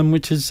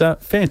 which is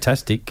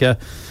fantastic.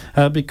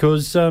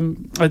 Because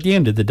at the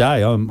end of the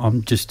day,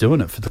 I'm just doing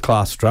it for the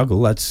class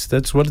struggle.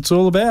 That's what it's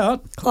all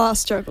about. Class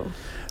struggle.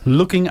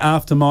 Looking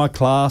after my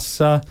class,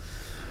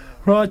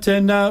 right?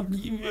 And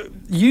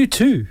you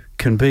too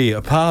can be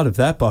a part of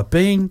that by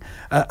being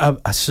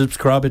a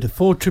subscriber to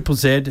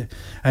 4ZZZ,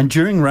 and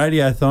during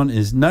Radiothon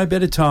is no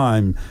better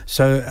time.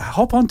 So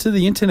hop onto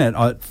the internet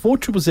at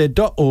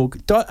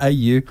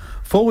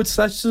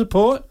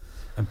 4ZZZ.org.au/support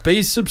and be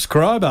a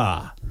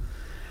subscriber.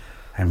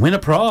 And win a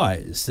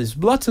prize. There's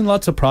lots and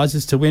lots of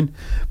prizes to win.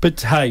 But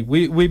hey,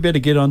 we better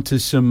get on to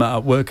some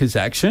workers'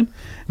 action.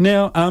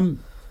 Now,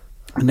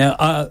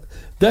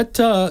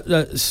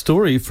 that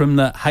story from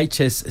the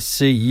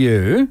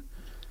HSCU,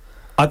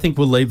 I think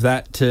we'll leave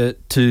that to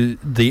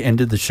the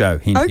end of the show.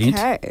 Hint, hint.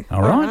 Okay.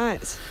 All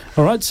right.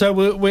 All right. So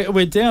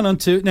we're down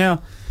onto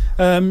now.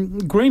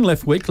 Green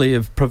Left Weekly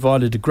have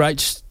provided a great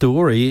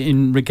story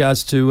in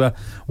regards to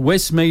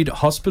Westmead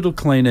hospital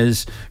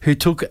cleaners who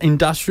took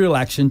industrial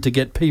action to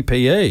get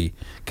PPE.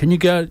 Can you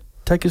go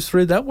take us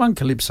through that one,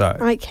 Calypso?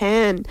 I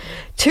can.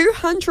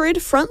 200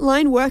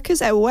 frontline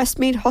workers at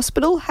Westmead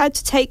Hospital had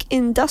to take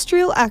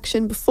industrial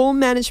action before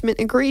management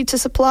agreed to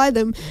supply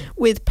them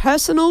with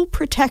personal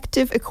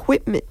protective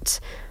equipment,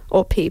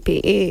 or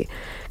PPE.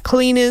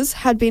 Cleaners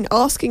had been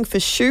asking for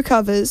shoe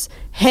covers,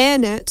 hair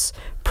nets,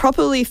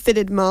 properly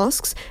fitted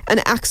masks, and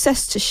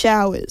access to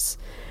showers.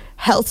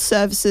 Health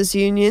Services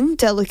Union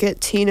delegate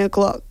Tina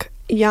Glock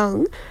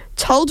Young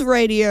told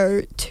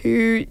Radio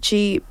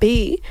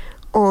 2GB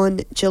on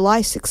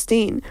July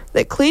 16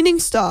 that cleaning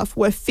staff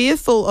were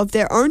fearful of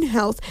their own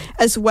health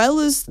as well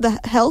as the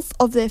health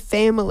of their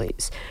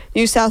families.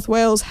 New South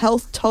Wales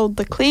Health told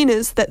the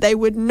cleaners that they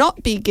would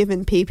not be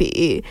given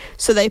PPE,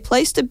 so they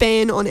placed a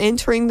ban on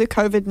entering the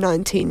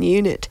COVID-19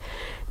 unit.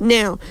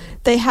 Now,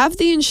 they have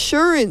the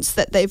insurance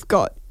that they've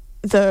got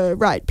the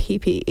right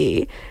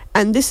PPE,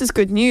 and this is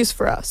good news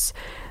for us.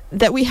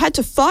 That we had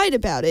to fight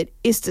about it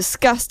is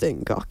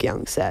disgusting, Gok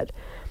Young said.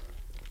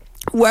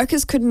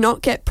 Workers could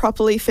not get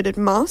properly fitted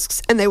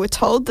masks, and they were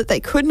told that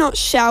they could not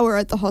shower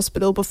at the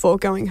hospital before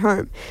going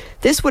home.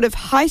 This would have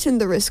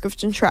heightened the risk of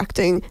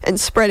contracting and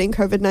spreading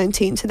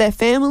COVID-19 to their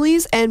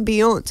families and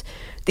beyond.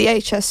 The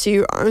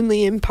HSU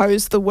only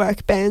imposed the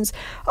work bans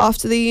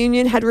after the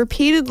union had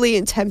repeatedly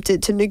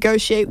attempted to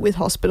negotiate with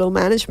hospital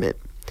management.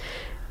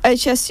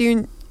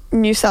 HSU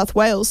New South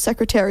Wales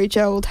Secretary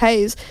Gerald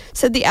Hayes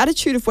said the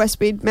attitude of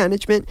Westmead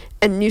management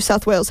and New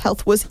South Wales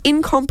Health was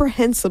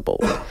incomprehensible.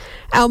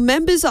 Our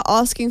members are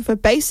asking for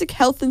basic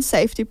health and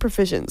safety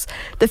provisions.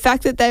 The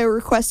fact that their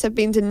requests have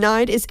been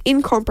denied is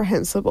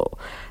incomprehensible.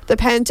 The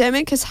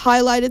pandemic has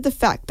highlighted the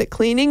fact that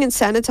cleaning and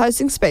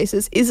sanitising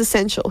spaces is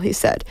essential, he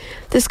said.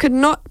 This could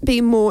not be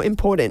more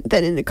important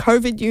than in a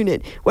COVID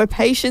unit where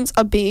patients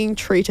are being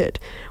treated.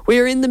 We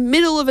are in the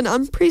middle of an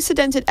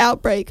unprecedented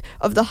outbreak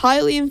of the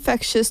highly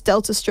infectious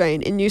Delta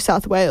strain in New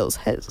South Wales,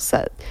 Hayes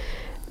said.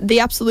 The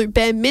absolute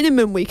bare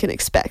minimum we can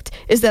expect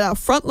is that our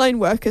frontline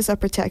workers are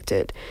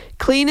protected.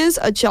 Cleaners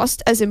are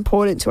just as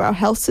important to our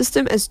health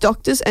system as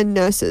doctors and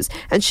nurses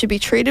and should be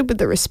treated with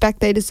the respect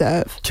they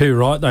deserve. Too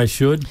right, they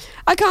should.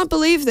 I can't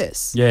believe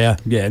this. Yeah,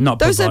 not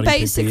Those are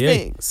providing basic PPE.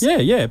 things.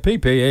 Yeah,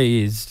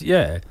 PPE is,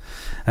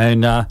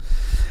 and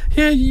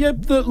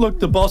look,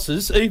 the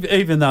bosses,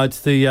 even though it's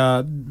the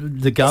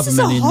government This is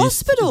a in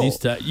hospital.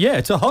 this yeah,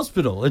 it's a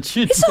hospital. It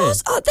should.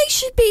 They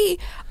should be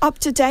up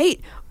to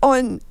date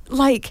on,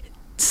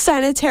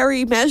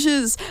 sanitary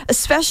measures,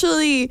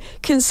 especially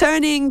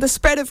concerning the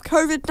spread of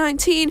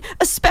COVID-19,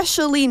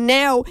 especially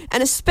now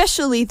and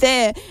especially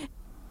there.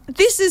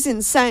 This is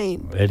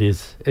insane. It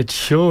is. It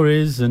sure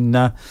is, and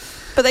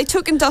But they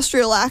took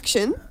industrial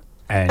action.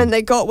 And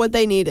they got what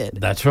they needed.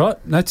 That's right.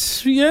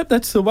 That's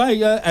the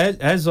way.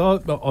 As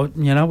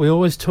we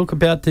always talk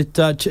about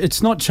that.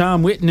 It's not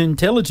charm, wit, and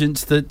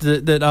intelligence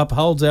that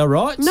upholds our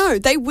rights. No,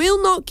 they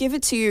will not give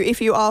it to you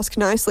if you ask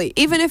nicely,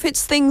 even if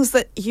it's things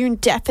that you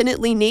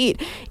definitely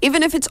need,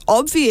 even if it's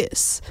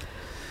obvious.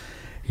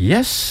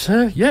 Yes,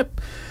 sir. Yep.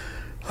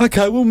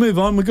 Okay, we'll move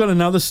on. We've got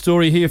another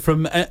story here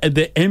from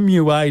the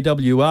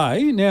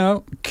MUAWA.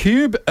 Now,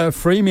 Cube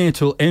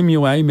Fremantle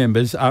MUA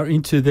members are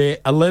into their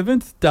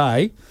 11th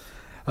day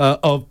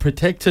of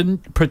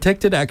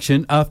protected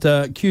action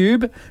after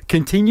Cube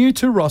continue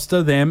to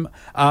roster them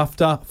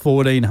after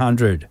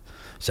 1400,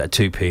 so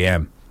 2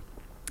 p.m.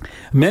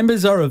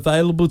 Members are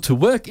available to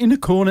work in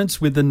accordance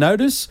with the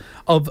Notice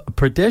of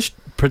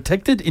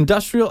Protected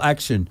Industrial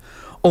Action.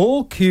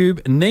 All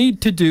Cube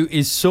need to do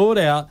is sort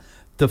out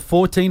the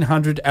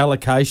 1400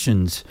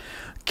 allocations.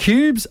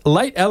 Cube's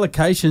late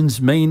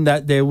allocations mean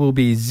that there will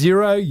be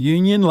zero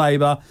union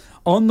labour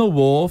on the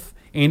wharf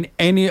in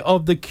any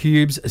of the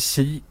Cube's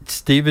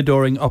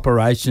stevedoring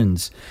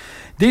operations.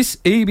 This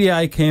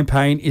EBA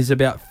campaign is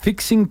about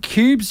fixing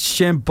Cube's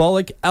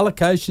shambolic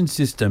allocation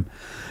system,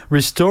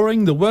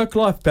 restoring the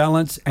work-life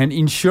balance and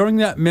ensuring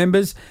that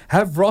members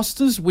have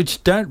rosters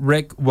which don't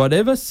wreck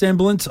whatever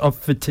semblance of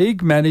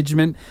fatigue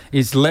management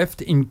is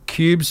left in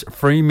Cube's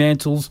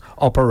Fremantle's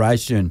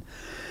operation.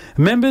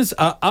 Members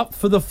are up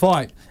for the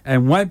fight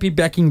and won't be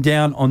backing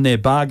down on their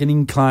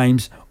bargaining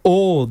claims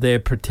or their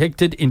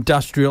protected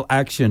industrial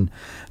action.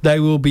 They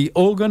will be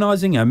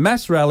organising a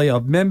mass rally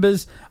of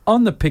members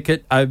on the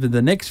picket over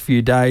the next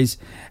few days,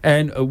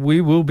 and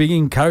we will be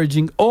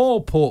encouraging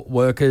all port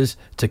workers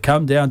to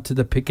come down to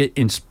the picket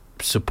in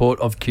support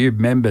of Cube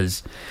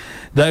members.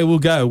 They will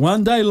go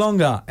one day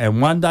longer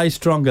and one day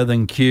stronger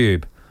than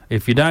Cube.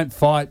 If you don't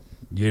fight,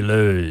 you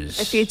lose.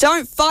 If you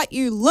don't fight,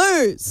 you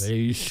lose.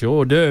 They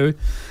sure do.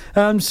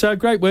 So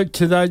great work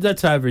to those.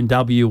 That's over in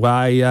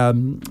WA.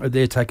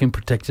 They're taking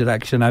protected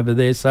action over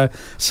there. So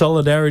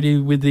solidarity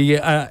with the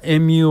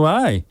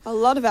MUA. A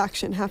lot of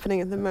action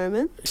happening at the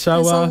moment. So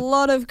there's a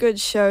lot of good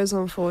shows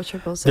on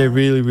 4ZZZ. There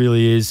really,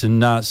 really is,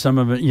 and some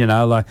of it,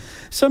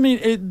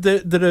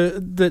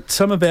 that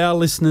some of our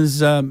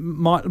listeners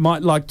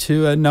might like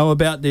to know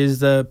about. There's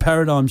the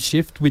Paradigm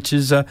Shift, which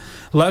is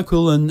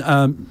local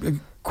and.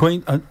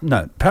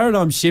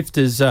 Paradigm Shift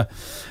is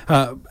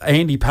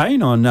Andy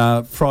Payne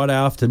on Friday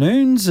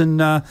afternoons, and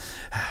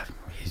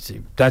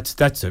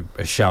that's a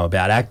show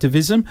about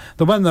activism.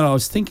 The one that I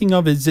was thinking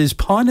of is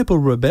Pineapple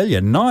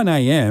Rebellion, 9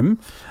 a.m.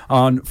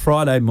 on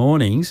Friday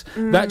mornings.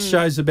 That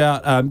show's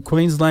about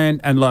Queensland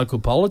and local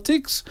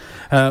politics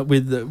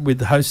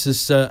with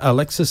hostess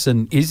Alexis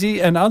and Izzy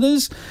and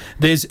others.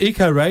 There's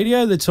Eco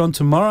Radio that's on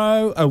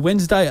tomorrow,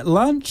 Wednesday at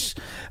lunch.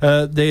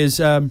 There's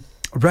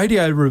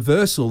Radio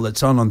Reversal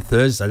that's on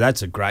Thursday.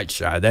 That's a great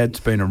show. That's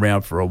been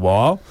around for a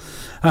while.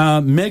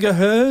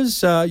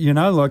 Megahertz,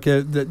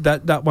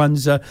 that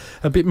one's a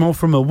bit more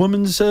from a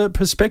woman's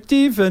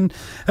perspective, and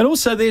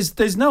also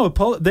there's no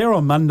they're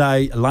on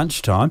Monday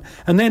lunchtime,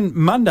 and then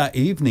Monday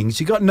evenings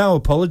you got No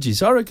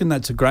Apologies. I reckon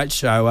that's a great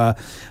show.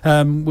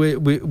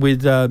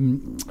 With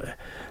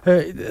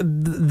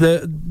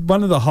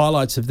one of the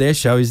highlights of their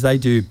show is they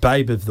do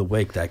Babe of the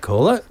Week, they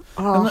call it.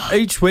 And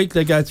each week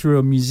they go through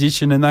a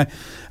musician, and a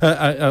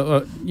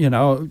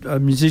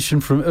musician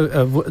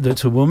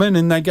that's a woman,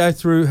 and they go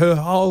through their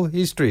whole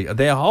history,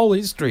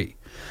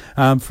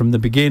 from the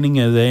beginning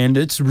to the end.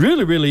 It's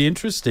really, really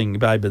interesting,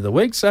 Babe of the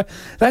Week. So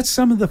that's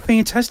some of the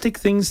fantastic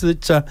things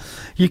that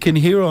you can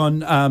hear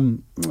on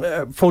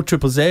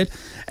 4ZZZ.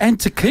 And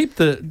to keep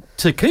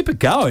it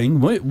going,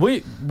 we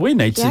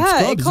need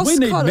subscribers. It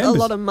costs quite a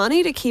lot of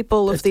money to keep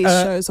all of these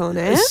shows on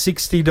air.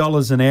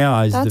 $60 an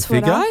hour is the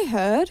figure. That's what I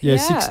heard. Yeah,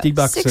 $60.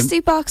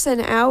 $60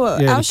 an hour.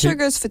 Yeah, our show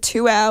goes for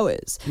 2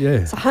 hours. Yeah,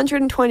 it's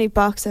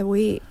 $120 a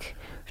week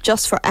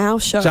just for our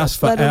show. Just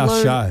for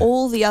our show.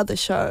 All the other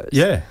shows.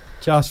 Yeah.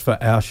 Just for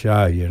our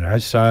show,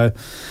 So,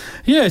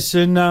 yes,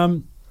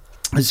 and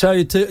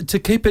so to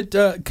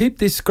keep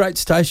this great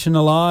station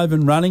alive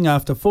and running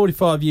after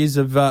 45 years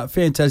of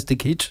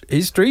fantastic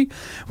history,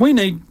 we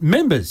need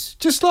members.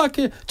 Just like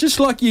your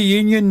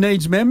union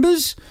needs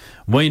members,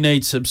 we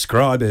need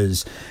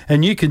subscribers,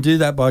 and you can do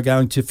that by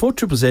going to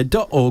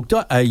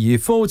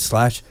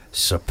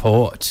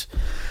 4ZZZ.org.au/support.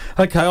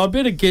 Okay, I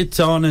better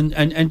get on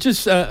and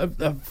just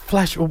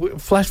flash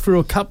through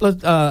a couple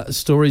of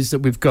stories that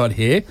we've got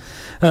here.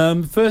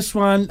 First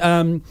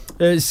one,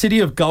 City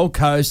of Gold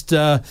Coast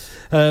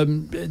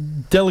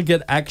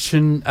delegate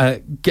action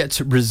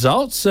gets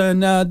results,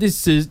 and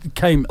this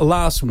came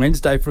last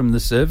Wednesday from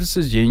the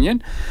Services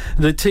Union.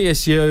 The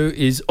TSU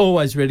is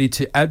always ready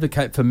to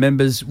advocate for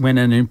members when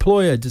an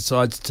employer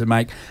decides to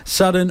make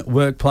sudden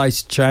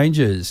workplace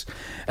changes.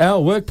 Our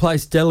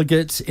workplace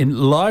delegates in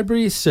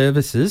library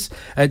services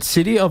at at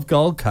City of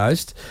Gold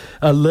Coast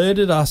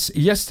alerted us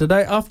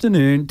yesterday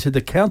afternoon to the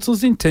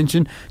council's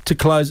intention to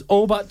close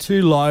all but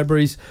 2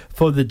 libraries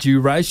for the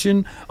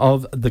duration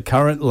of the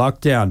current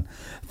lockdown.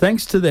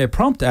 Thanks to their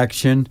prompt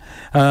action,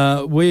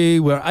 we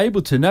were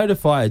able to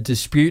notify a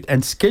dispute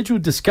and schedule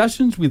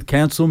discussions with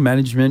council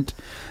management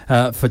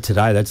for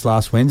today. That's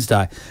last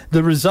Wednesday.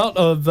 The result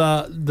of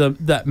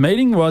that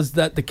meeting was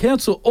that the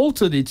council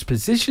altered its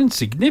position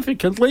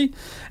significantly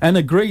and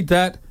agreed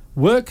that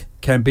work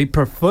can be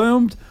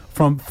performed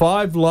from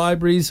 5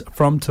 libraries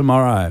from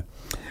tomorrow.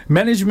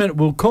 Management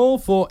will call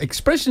for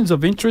expressions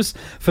of interest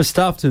for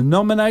staff to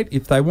nominate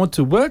if they want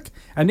to work,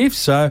 and if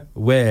so,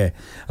 where.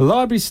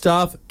 Library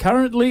staff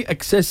currently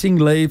accessing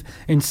leave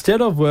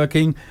instead of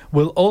working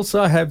will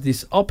also have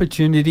this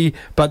opportunity,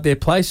 but their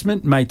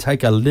placement may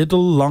take a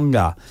little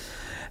longer.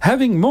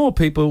 Having more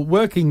people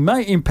working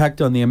may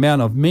impact on the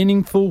amount of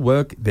meaningful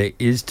work there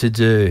is to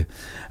do.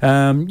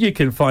 You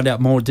can find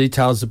out more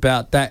details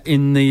about that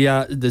in the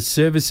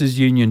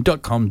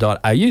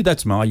servicesunion.com.au.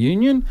 That's my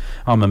union.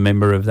 I'm a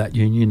member of that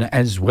union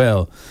as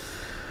well.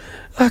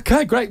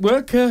 Okay, great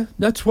work.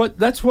 That's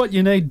what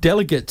you need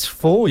delegates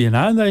for, you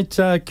know.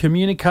 They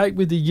communicate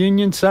with the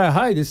union, say,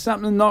 hey, there's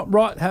something not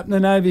right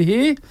happening over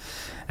here,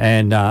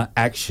 and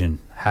action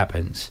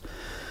happens.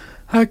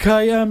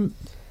 Okay,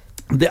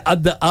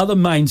 the other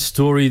main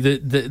story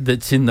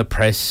that's in the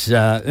press,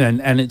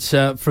 and it's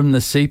from the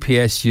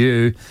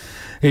CPSU,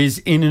 is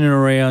in and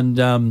around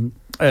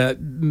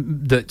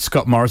that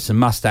Scott Morrison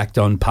must act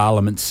on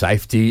Parliament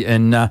safety.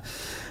 And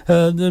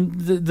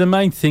the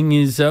main thing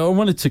is, I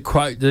wanted to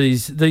quote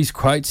these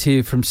quotes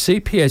here from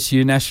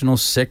CPSU National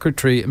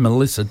Secretary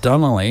Melissa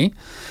Donnelly.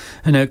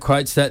 And her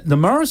quotes that the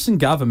Morrison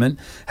government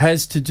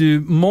has to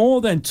do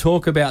more than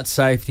talk about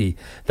safety.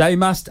 They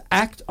must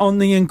act on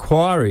the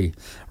inquiry,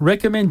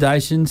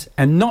 recommendations,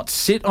 and not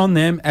sit on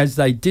them as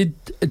they did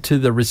to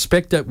the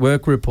Respect at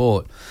Work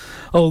report.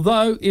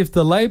 Although if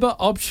the Labor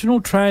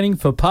optional training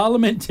for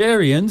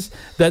parliamentarians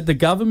that the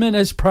government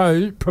has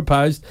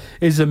proposed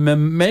is a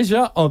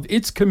measure of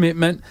its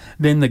commitment,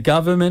 then the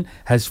government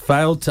has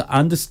failed to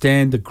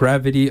understand the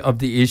gravity of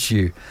the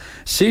issue.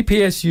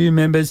 CPSU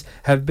members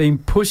have been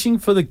pushing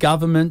for the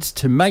governments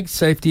to make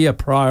safety a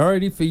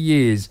priority for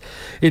years.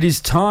 It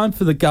is time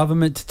for the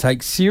government to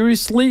take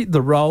seriously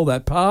the role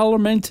that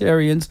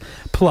parliamentarians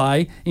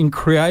play in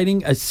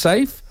creating a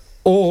safe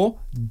or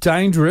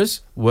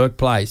dangerous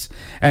workplace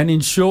and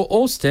ensure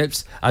all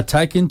steps are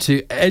taken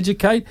to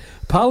educate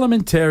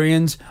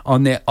parliamentarians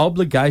on their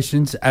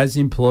obligations as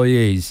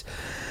employees.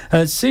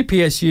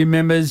 CPSU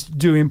members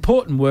do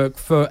important work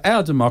for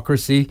our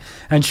democracy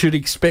and should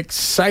expect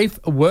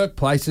safe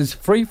workplaces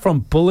free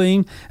from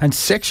bullying and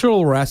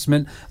sexual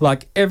harassment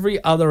like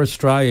every other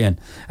Australian.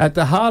 At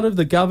the heart of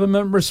the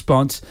government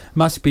response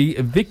must be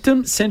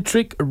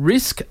victim-centric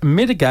risk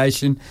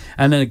mitigation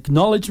and an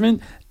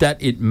acknowledgement that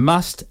it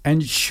must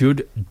and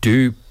should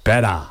do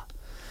better.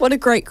 What a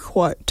great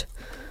quote.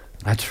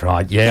 That's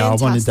right. Yeah,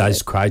 Fantastic. I wanted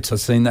those quotes. I've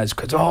seen those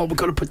quotes. Oh, we've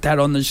got to put that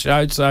on the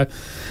show. So...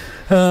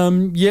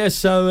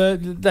 that's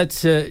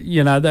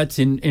that's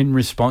in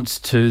response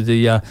to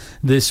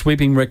the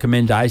sweeping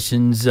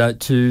recommendations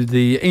to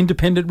the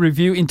independent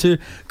review into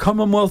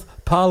Commonwealth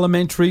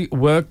parliamentary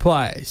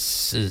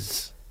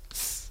workplaces.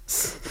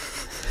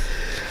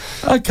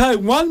 Okay,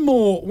 one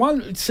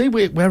more. See,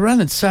 we're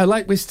running so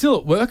late. We're still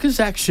at Workers'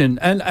 Action,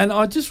 and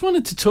I just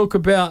wanted to talk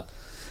about.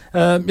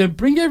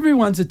 Bring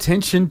everyone's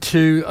attention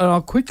to, and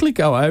I'll quickly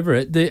go over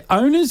it. The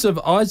owners of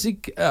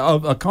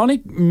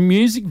iconic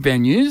music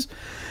venues,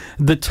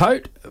 the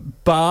Tote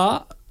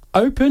Bar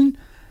Open,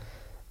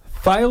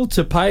 failed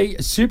to pay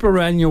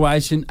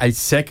superannuation a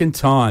second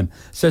time.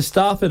 So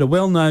staff at a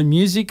well-known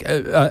music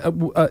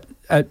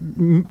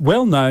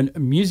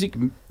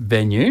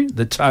venue,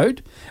 the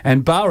Tote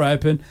and Bar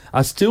Open,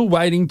 are still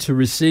waiting to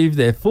receive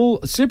their full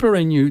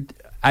superannuation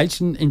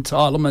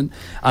entitlement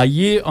a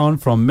year on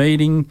from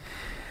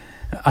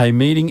a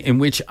meeting in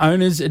which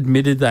owners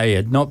admitted they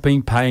had not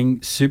been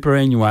paying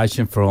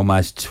superannuation for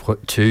almost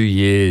 2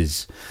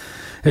 years.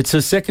 It's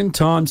the second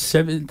time,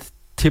 seventh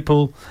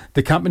tipple,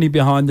 the company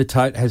behind the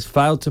Tote has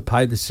failed to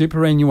pay the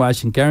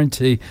superannuation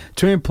guarantee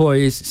to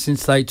employees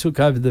since they took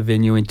over the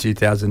venue in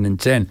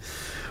 2010.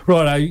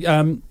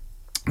 Righto,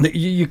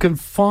 you can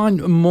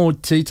find more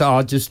detail.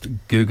 I'll just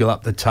Google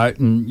up the Tote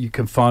and you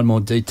can find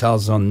more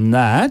details on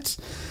that.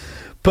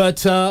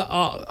 But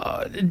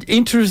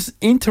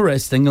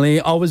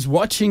interestingly, I was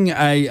watching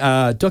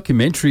a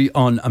documentary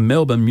on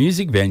Melbourne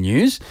music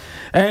venues,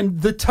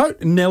 and the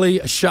Tote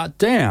nearly shut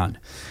down.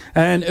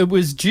 And it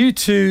was due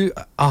to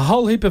a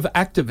whole heap of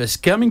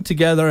activists coming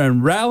together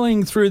and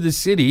rallying through the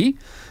city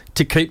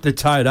to keep the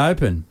Tote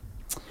open.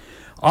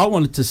 I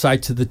wanted to say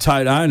to the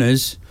Tote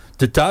owners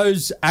that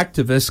those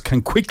activists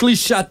can quickly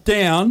shut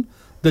down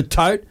the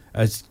Tote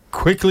as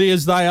quickly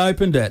as they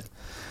opened it.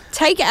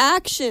 Take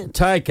action.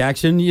 Take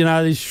action. You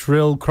know, these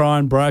shrill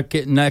crying broke,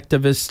 getting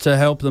activists to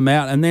help them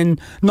out and then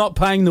not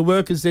paying the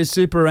workers their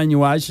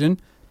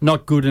superannuation,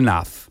 not good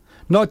enough.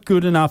 Not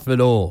good enough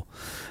at all.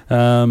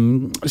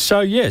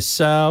 So, yes,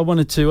 I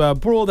wanted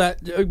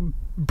to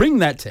bring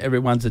that to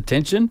everyone's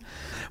attention.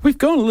 We've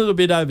gone a little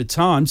bit over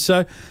time,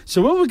 so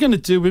what we're going to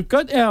do, we've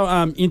got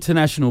our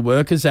International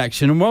Workers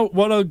Action, and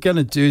what I'm going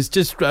to do is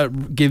just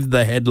give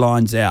the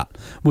headlines out.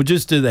 We'll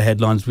just do the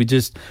headlines.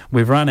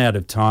 We've run out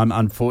of time,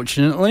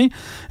 unfortunately,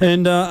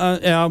 and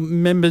our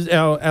members,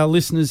 our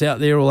listeners out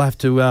there will have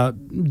to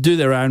do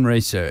their own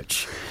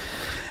research.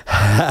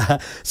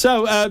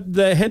 So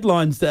the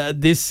headlines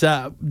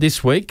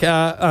this week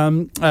are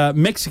from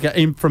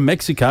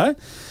Mexico.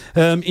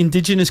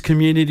 Indigenous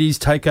communities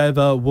take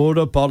over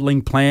water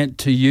bottling plant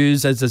to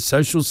use as a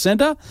social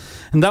centre,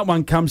 and that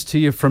one comes to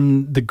you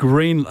from the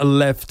Green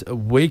Left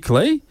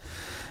Weekly.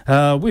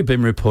 We've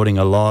been reporting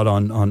a lot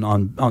on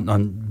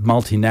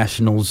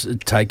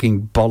multinationals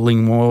taking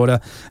bottling water,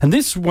 and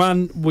this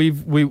one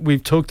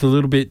we've talked a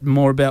little bit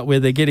more about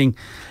where they're getting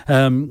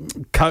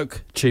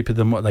Coke cheaper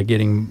than what they're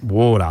getting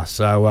water.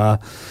 So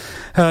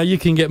you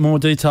can get more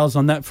details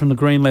on that from the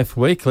Green Left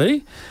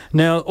Weekly.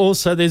 Now,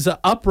 also there's an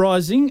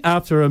uprising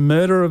after a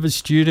murder of a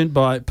student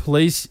by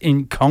police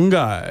in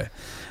Congo,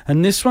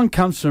 and this one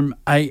comes from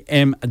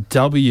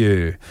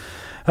AMW.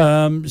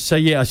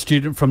 A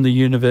student from the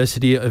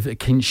University of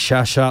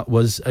Kinshasa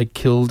was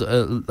killed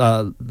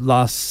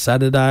last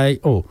Saturday,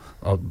 or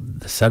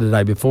the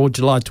Saturday before,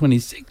 July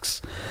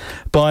 26,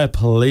 by a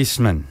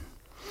policeman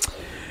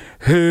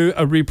who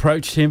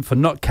reproached him for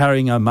not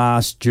carrying a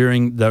mask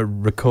during the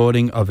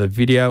recording of a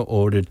video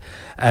ordered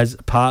as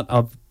part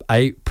of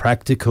a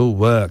practical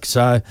work.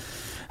 So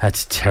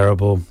that's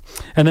terrible.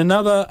 And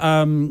another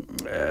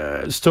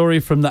story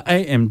from the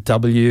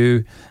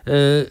AMW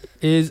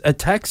is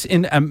attacks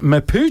in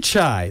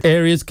Mapuche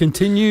areas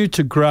continue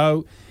to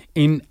grow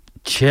in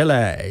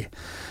Chile.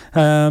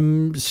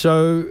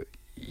 So,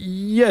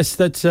 yes,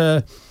 that's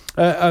a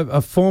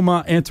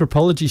former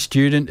anthropology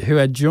student who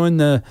had joined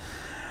the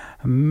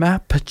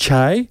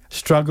Mapuche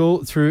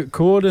struggle through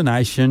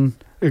coordinator.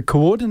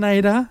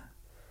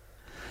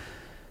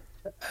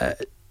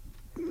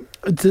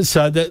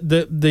 So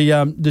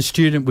the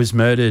student was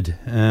murdered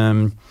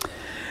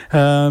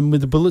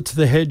with a bullet to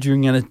the head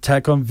during an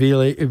attack on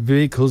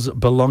vehicles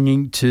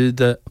belonging to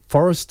the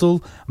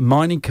Forestal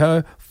Mining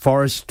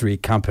Forestry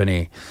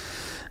Company.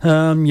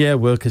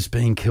 Workers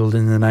being killed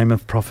in the name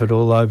of profit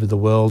all over the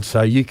world.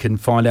 So you can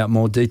find out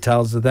more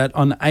details of that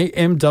on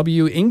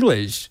AMW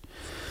English.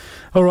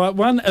 All right,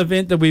 one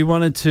event that we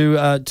wanted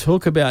to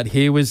talk about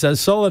here was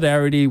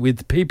solidarity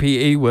with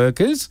PPE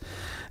workers.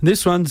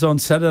 This one's on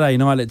Saturday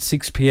night at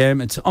 6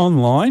 p.m. It's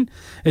online.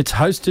 It's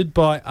hosted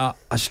by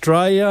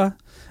Australia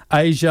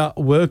Asia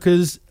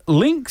Workers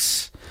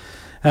Links,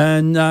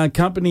 and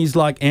companies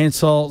like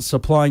Ansell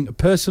supplying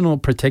personal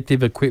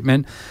protective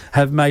equipment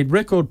have made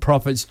record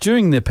profits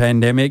during the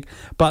pandemic,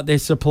 but their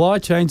supply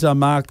chains are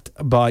marked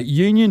by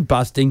union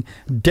busting,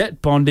 debt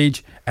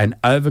bondage and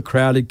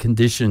overcrowded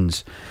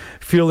conditions,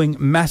 fueling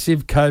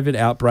massive COVID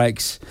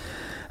outbreaks.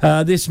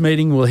 This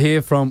meeting will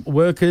hear from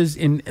workers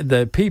in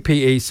the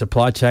PPE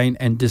supply chain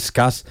and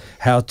discuss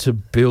how to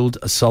build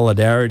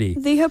solidarity.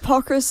 The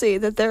hypocrisy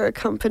that they're a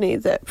company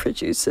that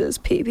produces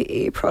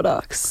PPE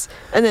products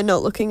and they're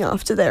not looking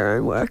after their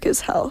own workers'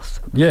 health.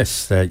 Yes,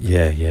 So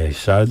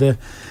the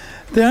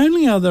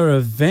only other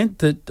event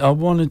that I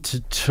wanted to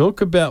talk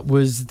about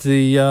was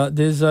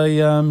there's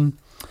a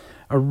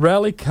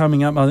rally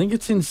coming up. I think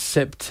it's in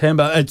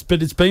September,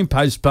 but it's been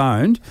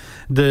postponed.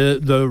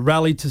 The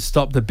rally to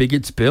stop the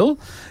bigots bill.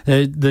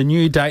 The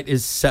new date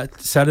is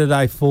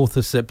Saturday, 4th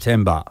of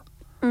September.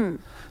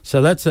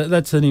 So that's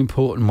an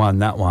important one.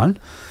 That one.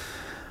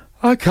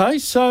 Okay,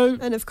 so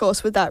and of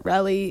course with that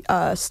rally,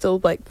 still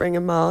bring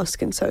a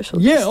mask and social.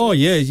 Yeah.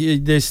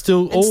 There's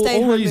still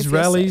all these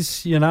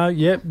rallies. You know,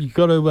 you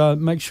got to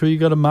make sure you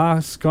got a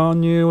mask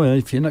on you,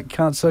 if you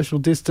can't social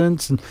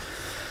distance and.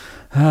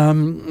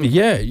 Be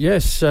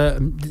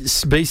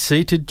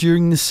seated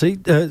during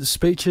the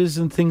speeches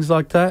and things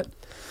like that.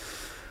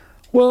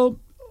 Well,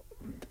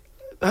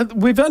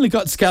 we've only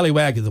got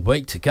Scallywag of the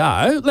Week to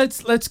go.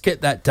 Let's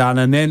get that done,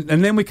 and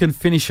then we can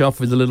finish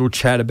off with a little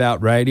chat about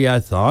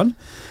Radiothon.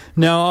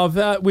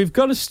 Now, we've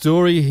got a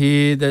story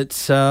here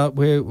that's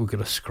where we've got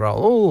to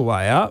scroll all the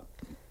way up.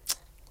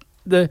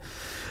 The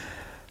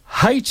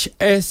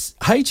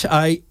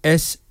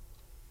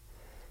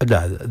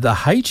the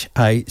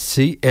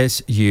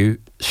HACSU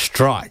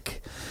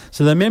strike.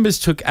 So the members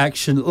took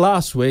action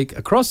last week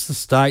across the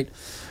state,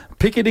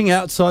 picketing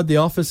outside the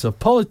office of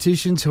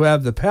politicians who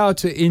have the power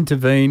to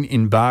intervene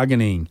in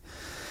bargaining.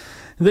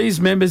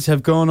 These members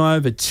have gone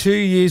over 2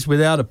 years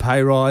without a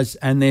pay rise,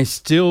 and they're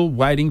still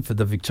waiting for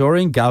the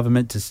Victorian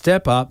government to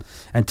step up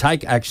and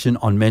take action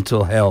on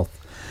mental health.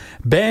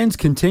 Bans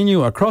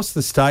continue across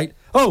the state.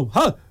 Whoa,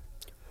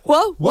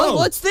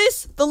 what's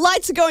this? The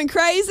lights are going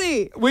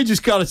crazy. We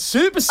just got a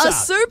super sub.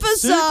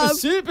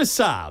 Super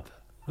sub.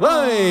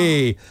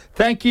 Hey,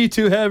 thank you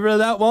to whoever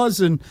that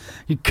was, and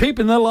you're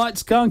keeping the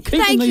lights going,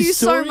 keeping these stories. Thank you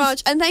so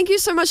much, and thank you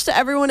so much to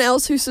everyone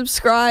else who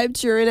subscribed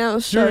during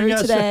our show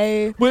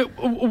today. We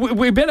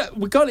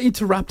got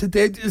interrupted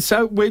there.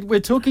 So we're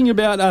talking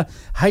about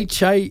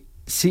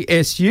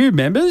HACSU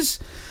members.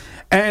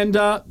 And,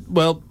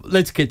 well,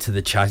 let's get to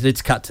the chase.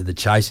 Let's cut to the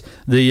chase.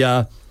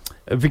 The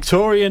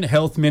Victorian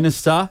Health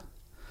Minister,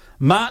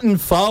 Martin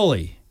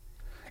Foley,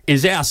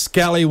 is our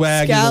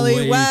scallywag.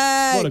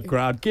 Scallywag. What a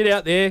grub. Get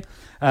out there,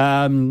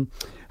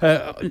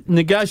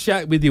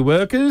 negotiate with your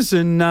workers,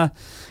 and,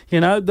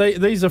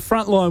 these are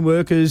frontline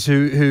workers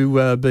who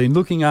have been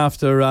looking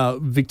after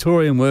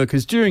Victorian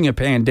workers during a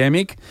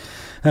pandemic.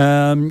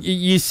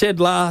 You said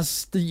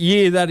last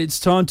year that it's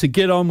time to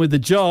get on with the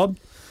job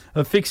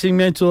of fixing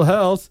mental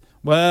health.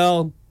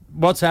 Well,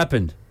 what's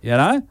happened?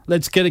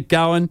 Let's get it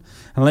going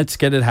and let's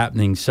get it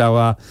happening.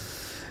 So,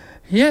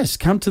 yes,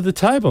 come to the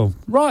table.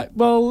 Right.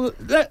 Well,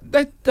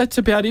 that's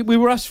about it. We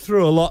rushed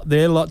through a lot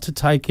there, a lot to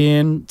take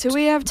in. Do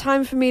we have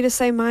time for me to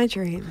say my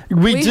dream?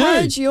 We do.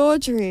 heard your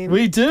dream.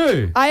 We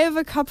do. I have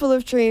a couple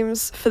of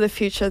dreams for the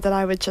future that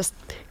I would just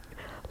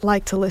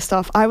like to list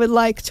off. I would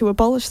like to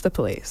abolish the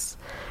police.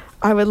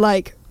 I would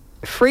like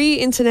free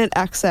internet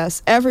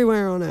access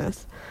everywhere on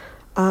Earth.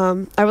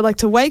 I would like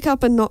to wake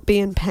up and not be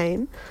in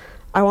pain.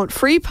 I want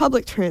free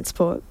public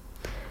transport.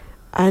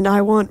 And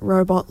I want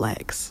robot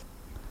legs.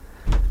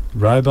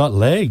 Robot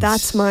legs.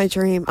 That's my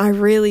dream. I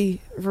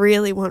really,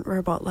 really want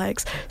robot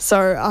legs. So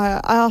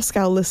I ask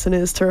our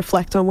listeners to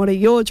reflect on what are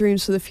your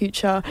dreams for the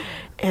future,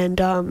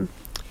 and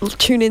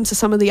tune into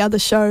some of the other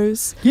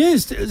shows.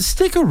 Yes,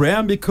 stick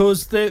around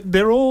because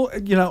they're all,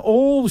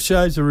 all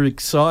shows are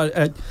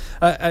excited,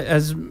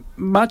 as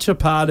much a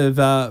part of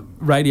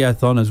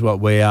Radiothon as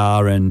what we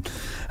are, and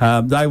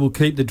they will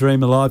keep the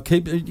dream alive.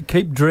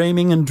 Keep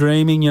dreaming and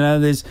dreaming.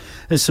 There's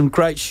some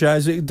great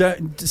shows.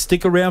 Don't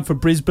stick around for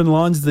Brisbane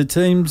Lines. The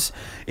team's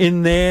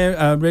in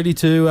there, ready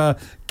to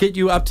get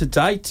you up to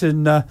date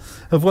and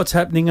of what's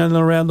happening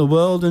around the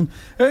world, and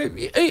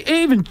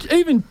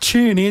even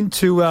tune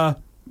into.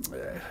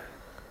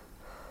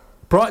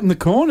 Brighten the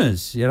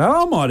corners,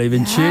 I might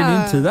even tune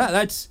into that.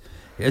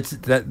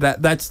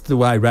 That's the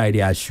way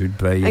radio should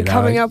be. And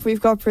coming up, we've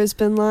got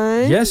Brisbane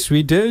Line. Yes,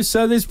 we do.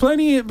 So there's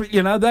plenty of,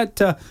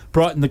 that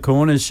Brighten the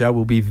Corners show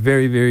will be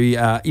very, very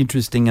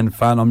interesting and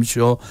fun, I'm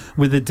sure,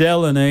 with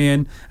Adele and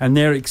Ian and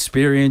their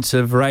experience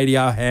of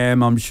Radio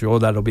Ham. I'm sure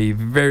that'll be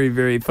very,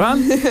 very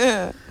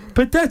fun.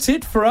 But that's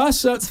it for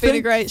us. It's been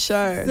a great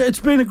show. It's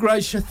been a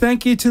great show.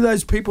 Thank you to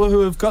those people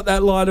who have got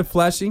that lighter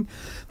flashing.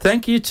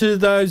 Thank you to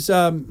those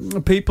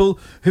people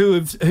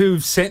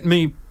who've sent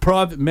me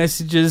private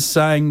messages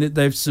saying that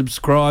they've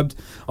subscribed.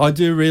 I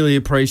do really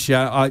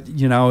appreciate.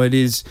 It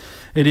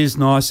is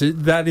nice.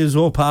 That is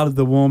all part of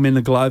the warm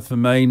inner glow for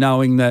me,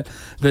 knowing that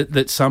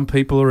some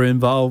people are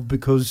involved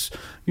because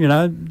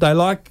they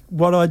like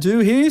what I do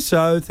here.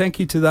 So thank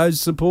you to those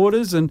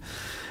supporters, and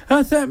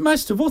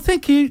most of all,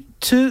 thank you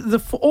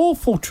to all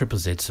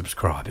 4ZZZ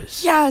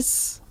subscribers.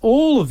 Yes,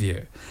 all of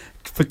you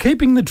for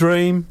keeping the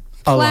dream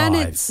alive.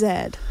 Planet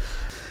Z.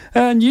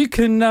 And you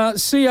can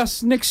see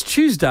us next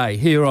Tuesday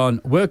here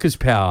on Workers'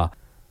 Power.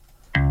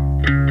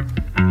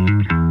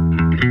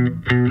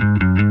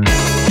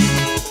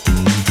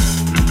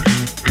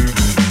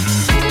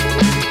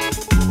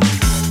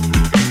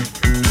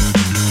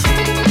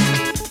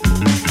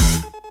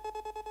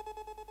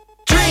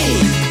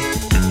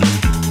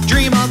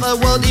 Dream of a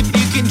world if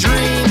you can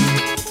dream.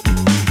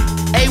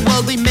 A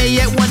world we may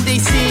yet one day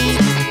see.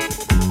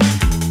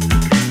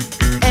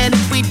 And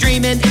if we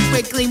dream and if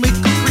we're clean, we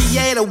could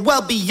create a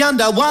world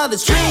beyond our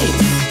wildest dreams.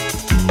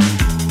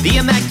 The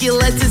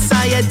immaculate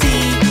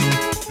society,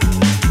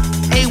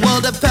 a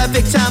world of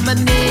perfect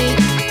harmony.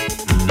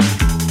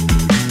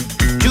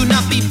 Do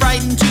not be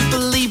frightened to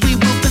believe we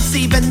will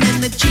perceive and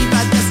then achieve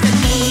our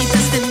destiny.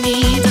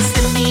 Destiny,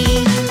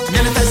 destiny,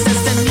 manifest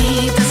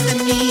destiny,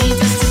 destiny,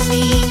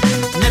 destiny,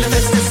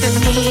 manifest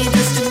destiny,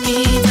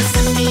 destiny,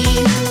 destiny,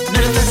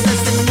 manifest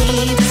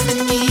destiny,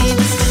 destiny,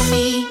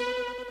 destiny.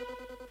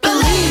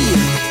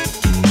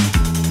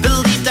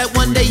 Believe that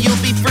one day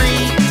you'll be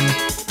free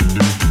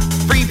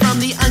from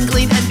the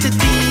unclean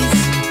entities.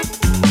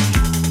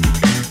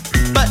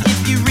 But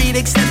if you read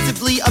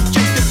extensively,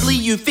 objectively,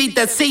 you feed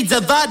the seeds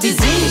of our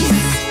disease.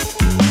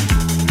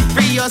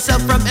 Free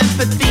yourself from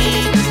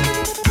empathy.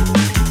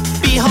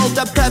 Behold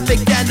a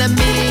perfect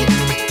enemy.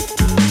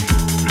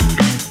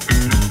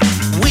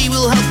 We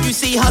will help you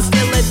see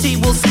hostility.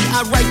 We'll see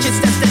our righteous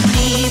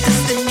destiny.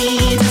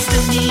 Destiny,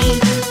 destiny,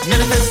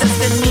 manifest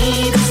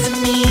destiny,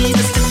 destiny,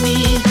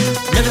 destiny,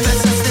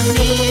 manifest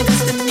destiny,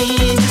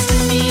 destiny,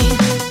 destiny,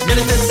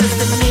 manifest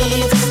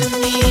destiny,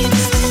 destiny,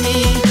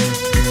 destiny.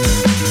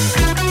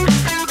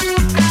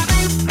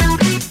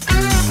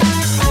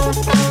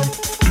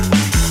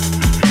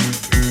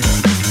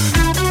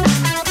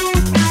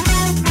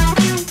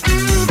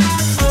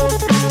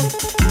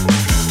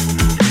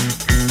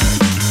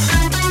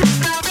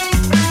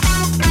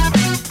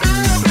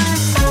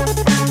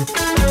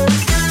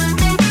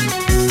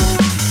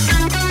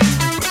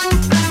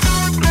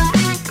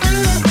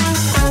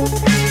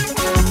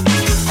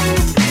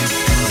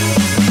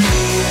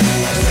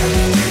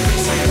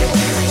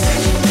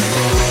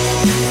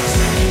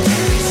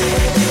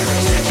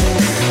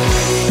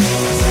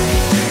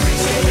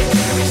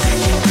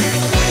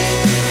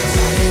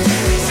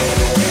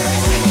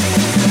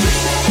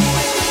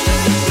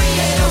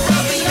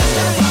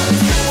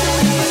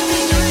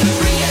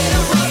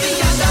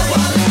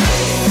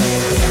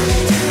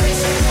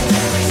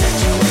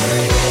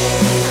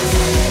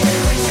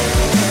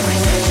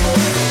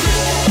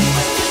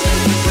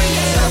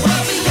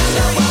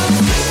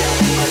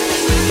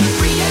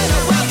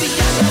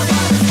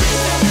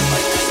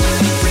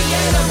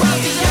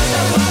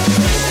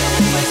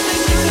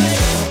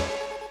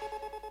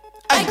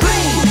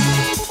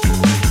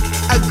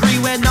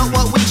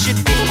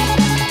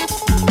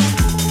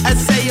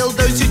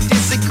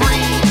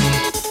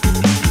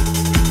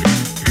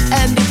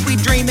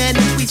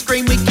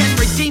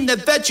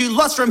 virtue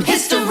lost from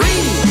history.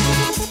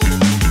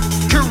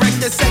 Correct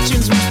the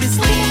sections we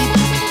mislead.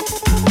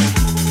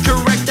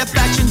 Correct the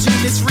factions we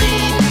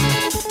misread.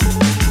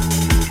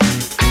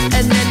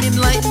 And then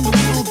enlightened we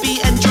will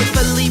be, and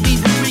joyfully we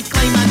will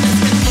reclaim our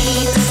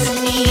destiny.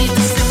 Destiny,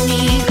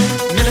 destiny.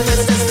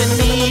 Manifest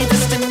destiny,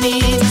 destiny,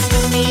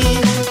 destiny.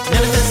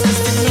 Manifest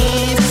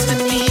destiny,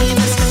 destiny,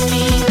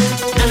 destiny.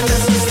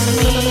 Manifest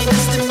destiny,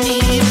 destiny,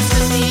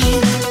 destiny.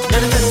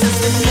 Manifest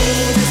destiny,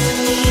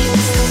 destiny,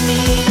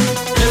 destiny.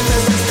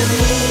 Manifest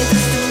destiny,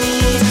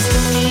 destiny,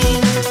 destiny.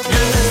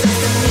 Manifest destiny,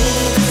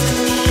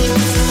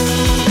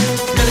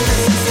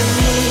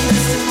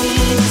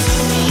 destiny,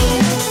 destiny.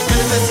 Manifest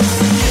destiny, destiny, destiny. Manifest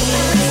destiny.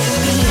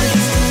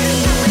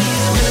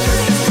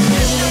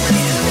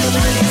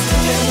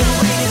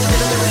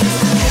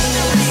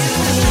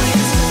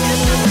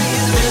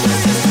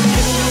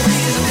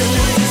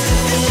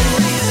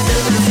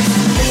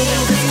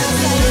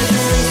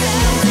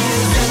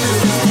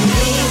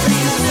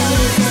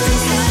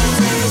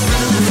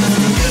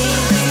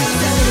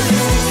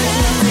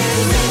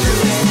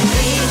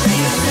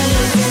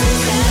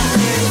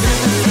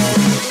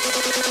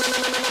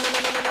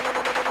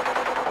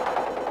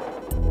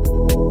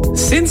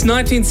 Since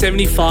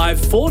 1975,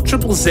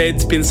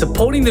 4ZZZ's been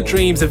supporting the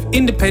dreams of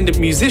independent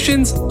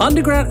musicians,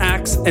 underground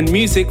acts and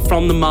music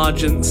from the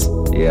margins.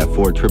 Yeah,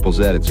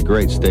 4ZZZ, it's a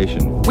great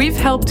station. We've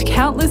helped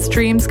countless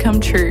dreams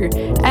come true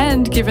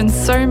and given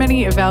so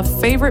many of our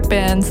favourite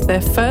bands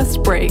their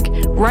first break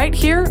right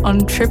here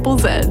on Triple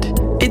Z.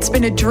 It's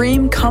been a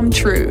dream come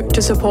true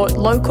to support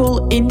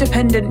local,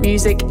 independent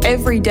music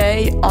every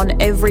day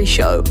on every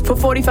show for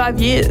 45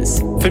 years.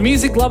 For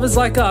music lovers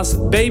like us,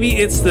 baby,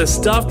 it's the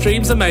stuff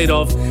dreams are made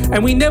of,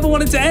 and we never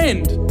want it to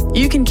end.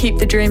 You can keep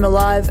the dream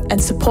alive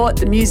and support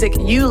the music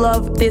you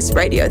love this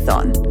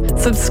Radiothon.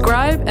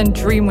 Subscribe and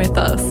dream with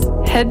us.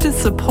 Head to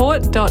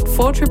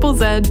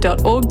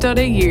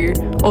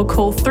support.4ZZZ.org.au or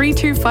call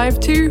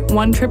 3252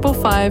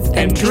 1555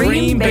 And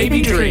dream,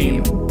 baby,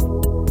 dream.